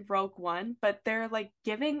all in Rogue One, but they're like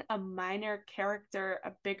giving a minor character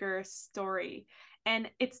a bigger story. And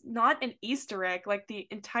it's not an Easter egg. Like the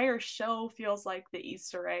entire show feels like the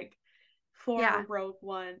Easter egg for Yeah. Rogue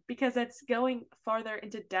One because it's going farther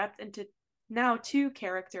into depth into now two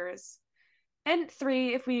characters and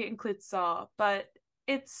three if we include Saw. But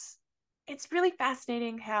it's it's really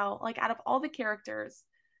fascinating how like out of all the characters,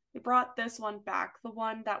 they brought this one back, the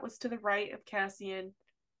one that was to the right of Cassian.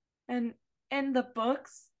 And in the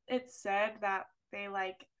books, it said that they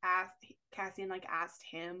like asked Cassian like asked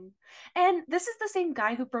him, and this is the same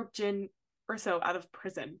guy who broke Jin Urso out of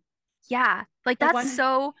prison. Yeah. Like The that's one,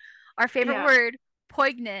 so our favorite yeah. word,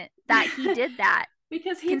 poignant, that he did that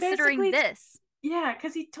Because he considering basically this. yeah,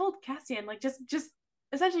 because he told Cassian like just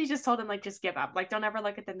essentially just told him like just give up, like don't ever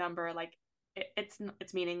look at the number, like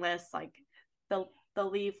it's meaningless, like they'll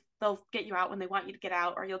leave, they'll get you out when they want you to get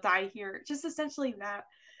out, or you'll die here, just essentially that.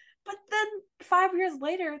 But then 5 years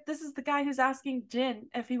later, this is the guy who's asking Jin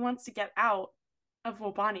if he wants to get out of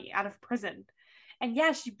Wobani, out of prison. And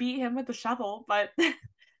yeah, she beat him with a shovel, but it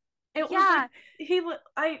was like Yeah. he.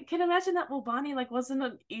 I can imagine that Wobani like wasn't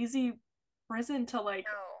an easy prison to like.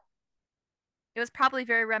 No. It was probably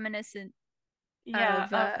very reminiscent Yeah,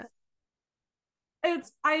 of of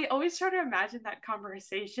it's. I always try to imagine that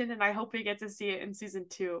conversation, and I hope we get to see it in season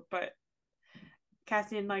two. But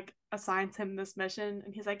Cassian like assigns him this mission,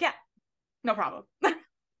 and he's like, "Yeah, no problem."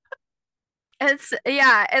 it's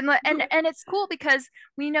yeah, and it's cool because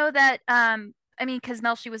we know that I mean because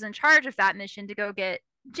Melshi was in charge of that mission to go get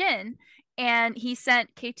Jin and he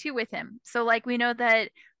sent K2 with him. So like we know that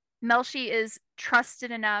Melshi is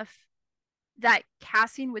trusted enough that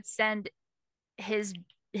Cassian would send his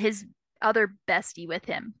his other bestie with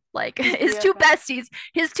him. Like His his two BFF, besties,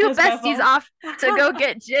 his two his besties Bethel. off to go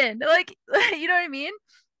get Jin. Like you know what I mean?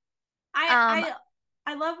 I Um I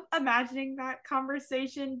I love imagining that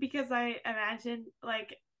conversation because I imagine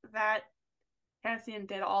like that Cassian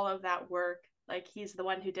did all of that work. Like he's the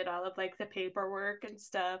one who did all of like the paperwork and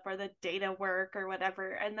stuff or the data work or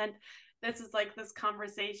whatever. And then this is like this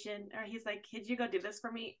conversation or he's like, "Could you go do this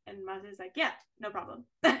for me?" And Mazu's like, "Yeah, no problem."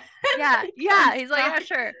 And yeah, then yeah. comes He's like, yeah, back.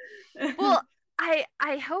 sure. Well,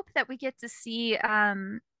 I hope that we get to see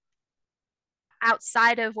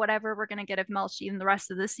outside of whatever we're gonna get of Melshi in the rest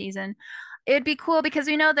of the season. It'd be cool because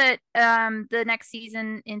we know that the next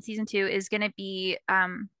season in season two is gonna be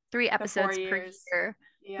three The four episodes per years. year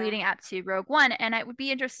Yeah. leading up to Rogue One. And it would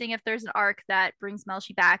be interesting if there's an arc that brings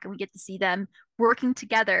Melshi back and we get to see them working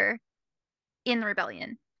together in the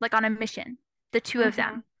rebellion, like on a mission, the two of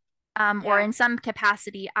Mm-hmm. them. Or Yeah. in some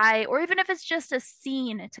capacity, or even if it's just a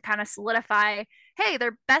scene to kind of solidify, hey,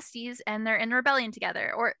 they're besties and they're in rebellion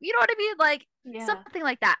together, or you know what I mean, like Yeah. something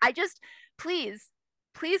like that. I just, please,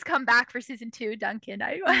 please come back for season two, Duncan.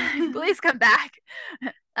 I please come back.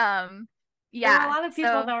 Um, There were a yeah. lot of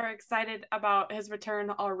people So that were excited about his return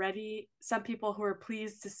already. Some people who were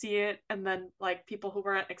pleased to see it, and then like people who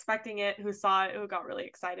weren't expecting it, who saw it, who got really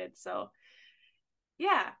excited. So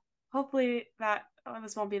yeah, hopefully that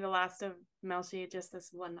this won't be the last of Melshi, just this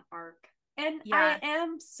one arc. And I yeah,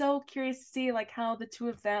 am so curious to see like how the two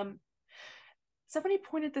of them. Somebody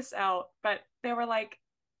pointed this out, but they were like,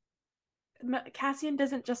 Cassian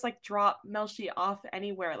doesn't just like drop Melshi off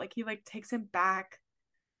anywhere. Like he like takes him back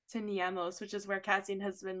to Niemos, which is where Cassian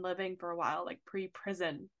has been living for a while, like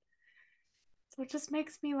pre-prison. So it just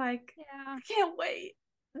makes me like, yeah. I can't wait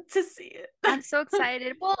to see it. I'm so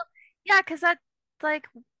excited. Well, yeah, because that like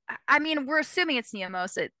I mean, we're assuming it's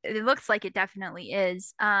Neomos. It looks like it definitely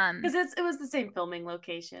is. Because it was the same filming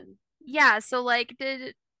location. Yeah, so like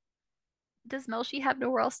does Melshi have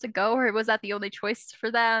nowhere else to go, or was that the only choice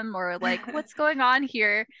for them, or like what's going on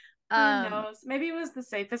here? Who Um, knows? Maybe it was the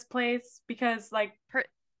safest place because like per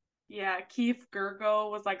yeah, Keith Gergo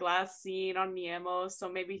was like last seen on Niemos, so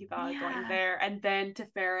maybe he thought of going yeah. there and then to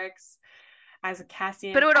Ferrix as a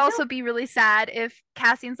But it Cassian. would I feel also be really sad if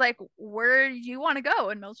Cassian's like, "Where do you want to go?"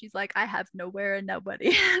 And Melshi's like, "I have nowhere and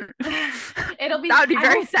nobody." it'll be That would be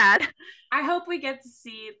very sad. I hope we get to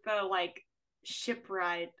see the like ship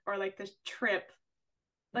ride or like the trip.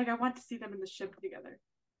 Like I want to see them in the ship together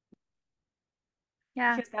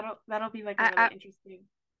Yeah. because that'll be like a really I, interesting.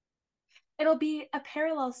 It'll be a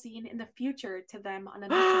parallel scene in the future to them on a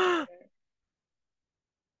mission together.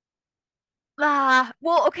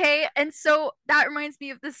 well, okay. And so that reminds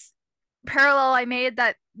me of this parallel I made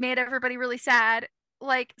that made everybody really sad.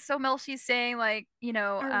 Like, so Melshi's saying, like,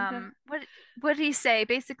 Aruna. what did he say?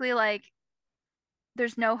 Basically, like,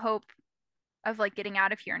 there's no hope of like getting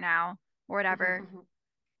out of here now or Mm-hmm, whatever. mm-hmm.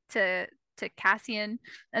 to Cassian,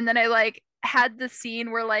 and then I like had the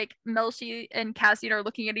scene where like Melshi and Cassian are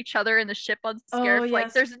looking at each other in the ship on Oh, Scarif, like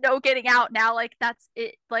yes. there's no getting out now, like that's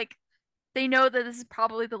it, like they know that this is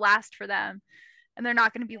probably the last for them, and they're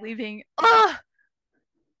not going to be leaving. Oh,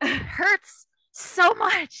 it hurts so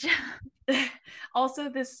much. Also,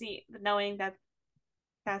 this scene, knowing that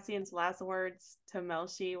Cassian's last words to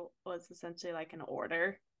Melshi was essentially like an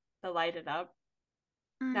order to light it up.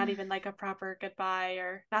 Not Mm. even like a proper goodbye,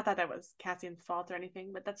 or not that that was Cassian's fault or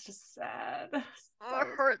anything, but that's just sad. Oh, it So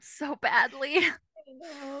hurts so badly.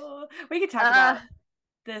 no. We could talk Uh, about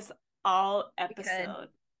this all we could. episode.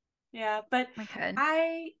 Yeah, but We could.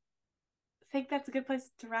 I think that's a good place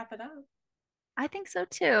to wrap it up. I think so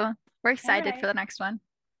too. We're All excited for right. the next one.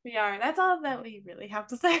 We are. That's all that we really have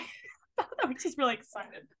to say. I'm just really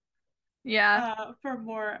excited Yeah. for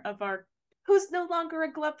more of our who's no longer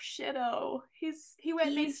a glup shitto. He went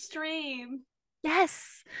He's mainstream.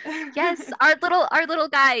 yes. Yes, our little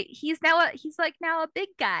guy. He's like now a big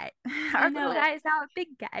guy. I Our little know. guy is now a big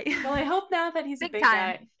guy. Well, I hope now that he's a Big big time.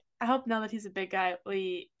 guy, I hope now that he's a big guy,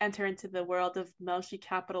 we enter into the world of Melshi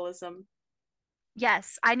capitalism.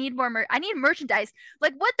 Yes, I need more I need merchandise.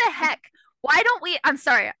 Like what the heck? Why don't we I'm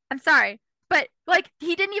sorry. I'm sorry. But like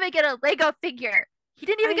he didn't even get a Lego figure. He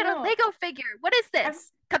didn't even I get a know. Lego figure. What is I'm,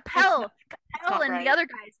 this? it's not. It's Capel not and the right. other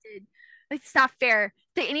guys did. It's not fair.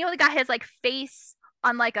 He only got his like face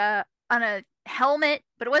on like a helmet,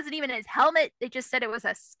 but it wasn't even his helmet. They just said it was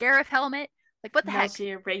a Scarif helmet. Like what the heck? Melshi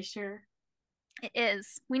erasure. It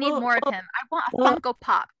is. We need We'll more of we'll him. I want a we'll, Funko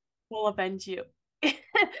Pop. we'll avenge you.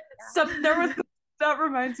 So there was that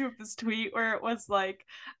reminds me of this tweet where it was like,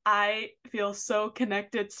 I feel so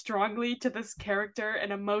connected strongly to this character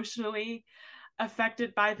and emotionally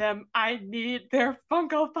affected by them. I need their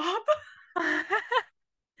Funko Pop.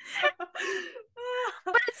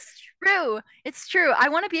 But it's true. It's true. I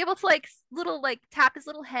want to be able to like little like tap his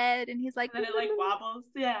little head and he's like And then it like wobbles.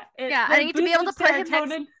 Yeah, it yeah, I the need to be boost able of to put him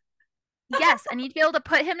next serotonin. yes, I need to be able to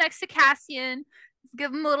put him next to Cassian,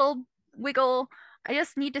 give him a little wiggle. I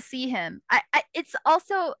just need to see him. I it's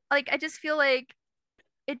also like I just feel like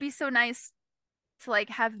it'd be so nice to like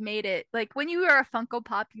have made it. Like when you are a Funko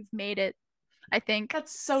Pop, you've made it, I think.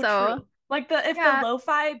 That's so So true. Like the if yeah,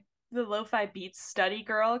 the lo-fi beats study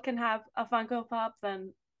girl can have a Funko Pop,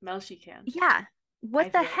 then Melshi can. yeah. I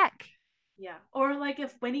What the feel. heck? Yeah. Or like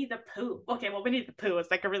if Winnie the Pooh. Okay, well Winnie the Pooh is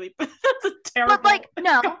like a really that's a But like,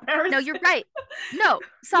 terrible no, you're comparison. right. No,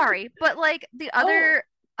 sorry. But like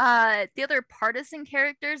Oh, the other partisan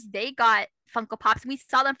characters, they got Funko Pops. We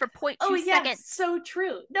saw them for point oh two yes, seconds. so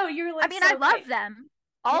true. No, you're I like mean, I so love right. them.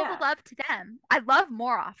 All the Yeah. love to them. I love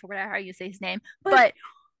Moroff or whatever how you say his name. But But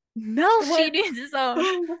Mel, she what needs his own.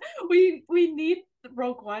 we need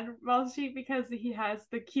Rogue One Melshi because he has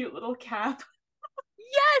the cute little cap.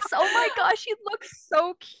 Yes. Oh my gosh, he looks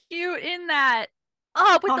so cute in that.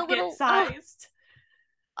 Oh, with the Pocket little oh, sized.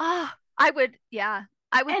 oh, I would yeah,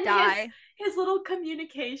 I would And die. his little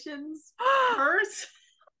communications purse.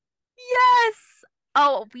 Yes.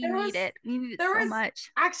 Oh, we There need was it. We need it there so was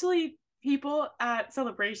much. actually people at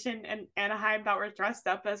Celebration in Anaheim that were dressed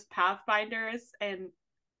up as Pathfinders, and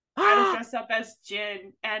I was dressed up as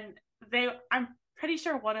Jin, and I'm pretty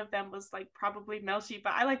sure one of them was like probably Melshi,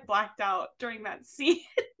 but I like blacked out during that scene.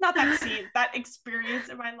 Not that scene, that experience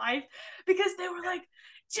in my life, because they were like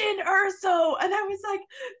Jin Urso, and I was like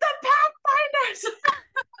the Pathfinders,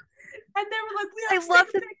 and they were like we I have same love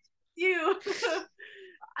them. things you.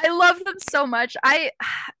 I love them so much. I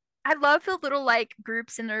love the little like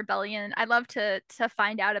groups in the rebellion. I love to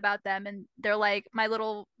find out about them and they're like my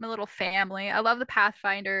little family. I love the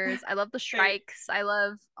Pathfinders. I love the they Shrikes. I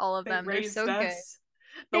love all of they them. They're raised so good. us.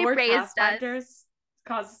 The They word raised us. Pathfinders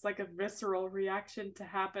causes like a visceral reaction to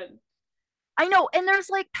happen. I know, and there's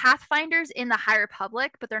like Pathfinders in the High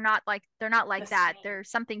Republic, but they're not The like that. same. They're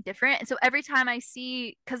something different. And so every time I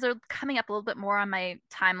see, because they're coming up a little bit more on my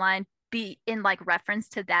timeline, be in like reference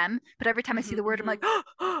to them, but every time I see the word, I'm like,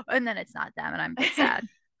 oh, and then it's not them, and I'm a bit sad.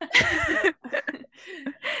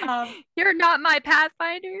 um, You're not my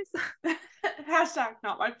Pathfinders. hashtag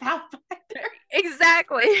not my Pathfinder.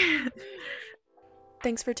 Exactly.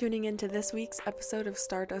 Thanks for tuning in to this week's episode of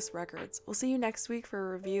Stardust Records. We'll see you next week for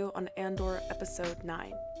a review on Andor Episode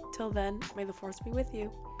 9. Till then, may the Force be with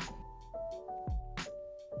you.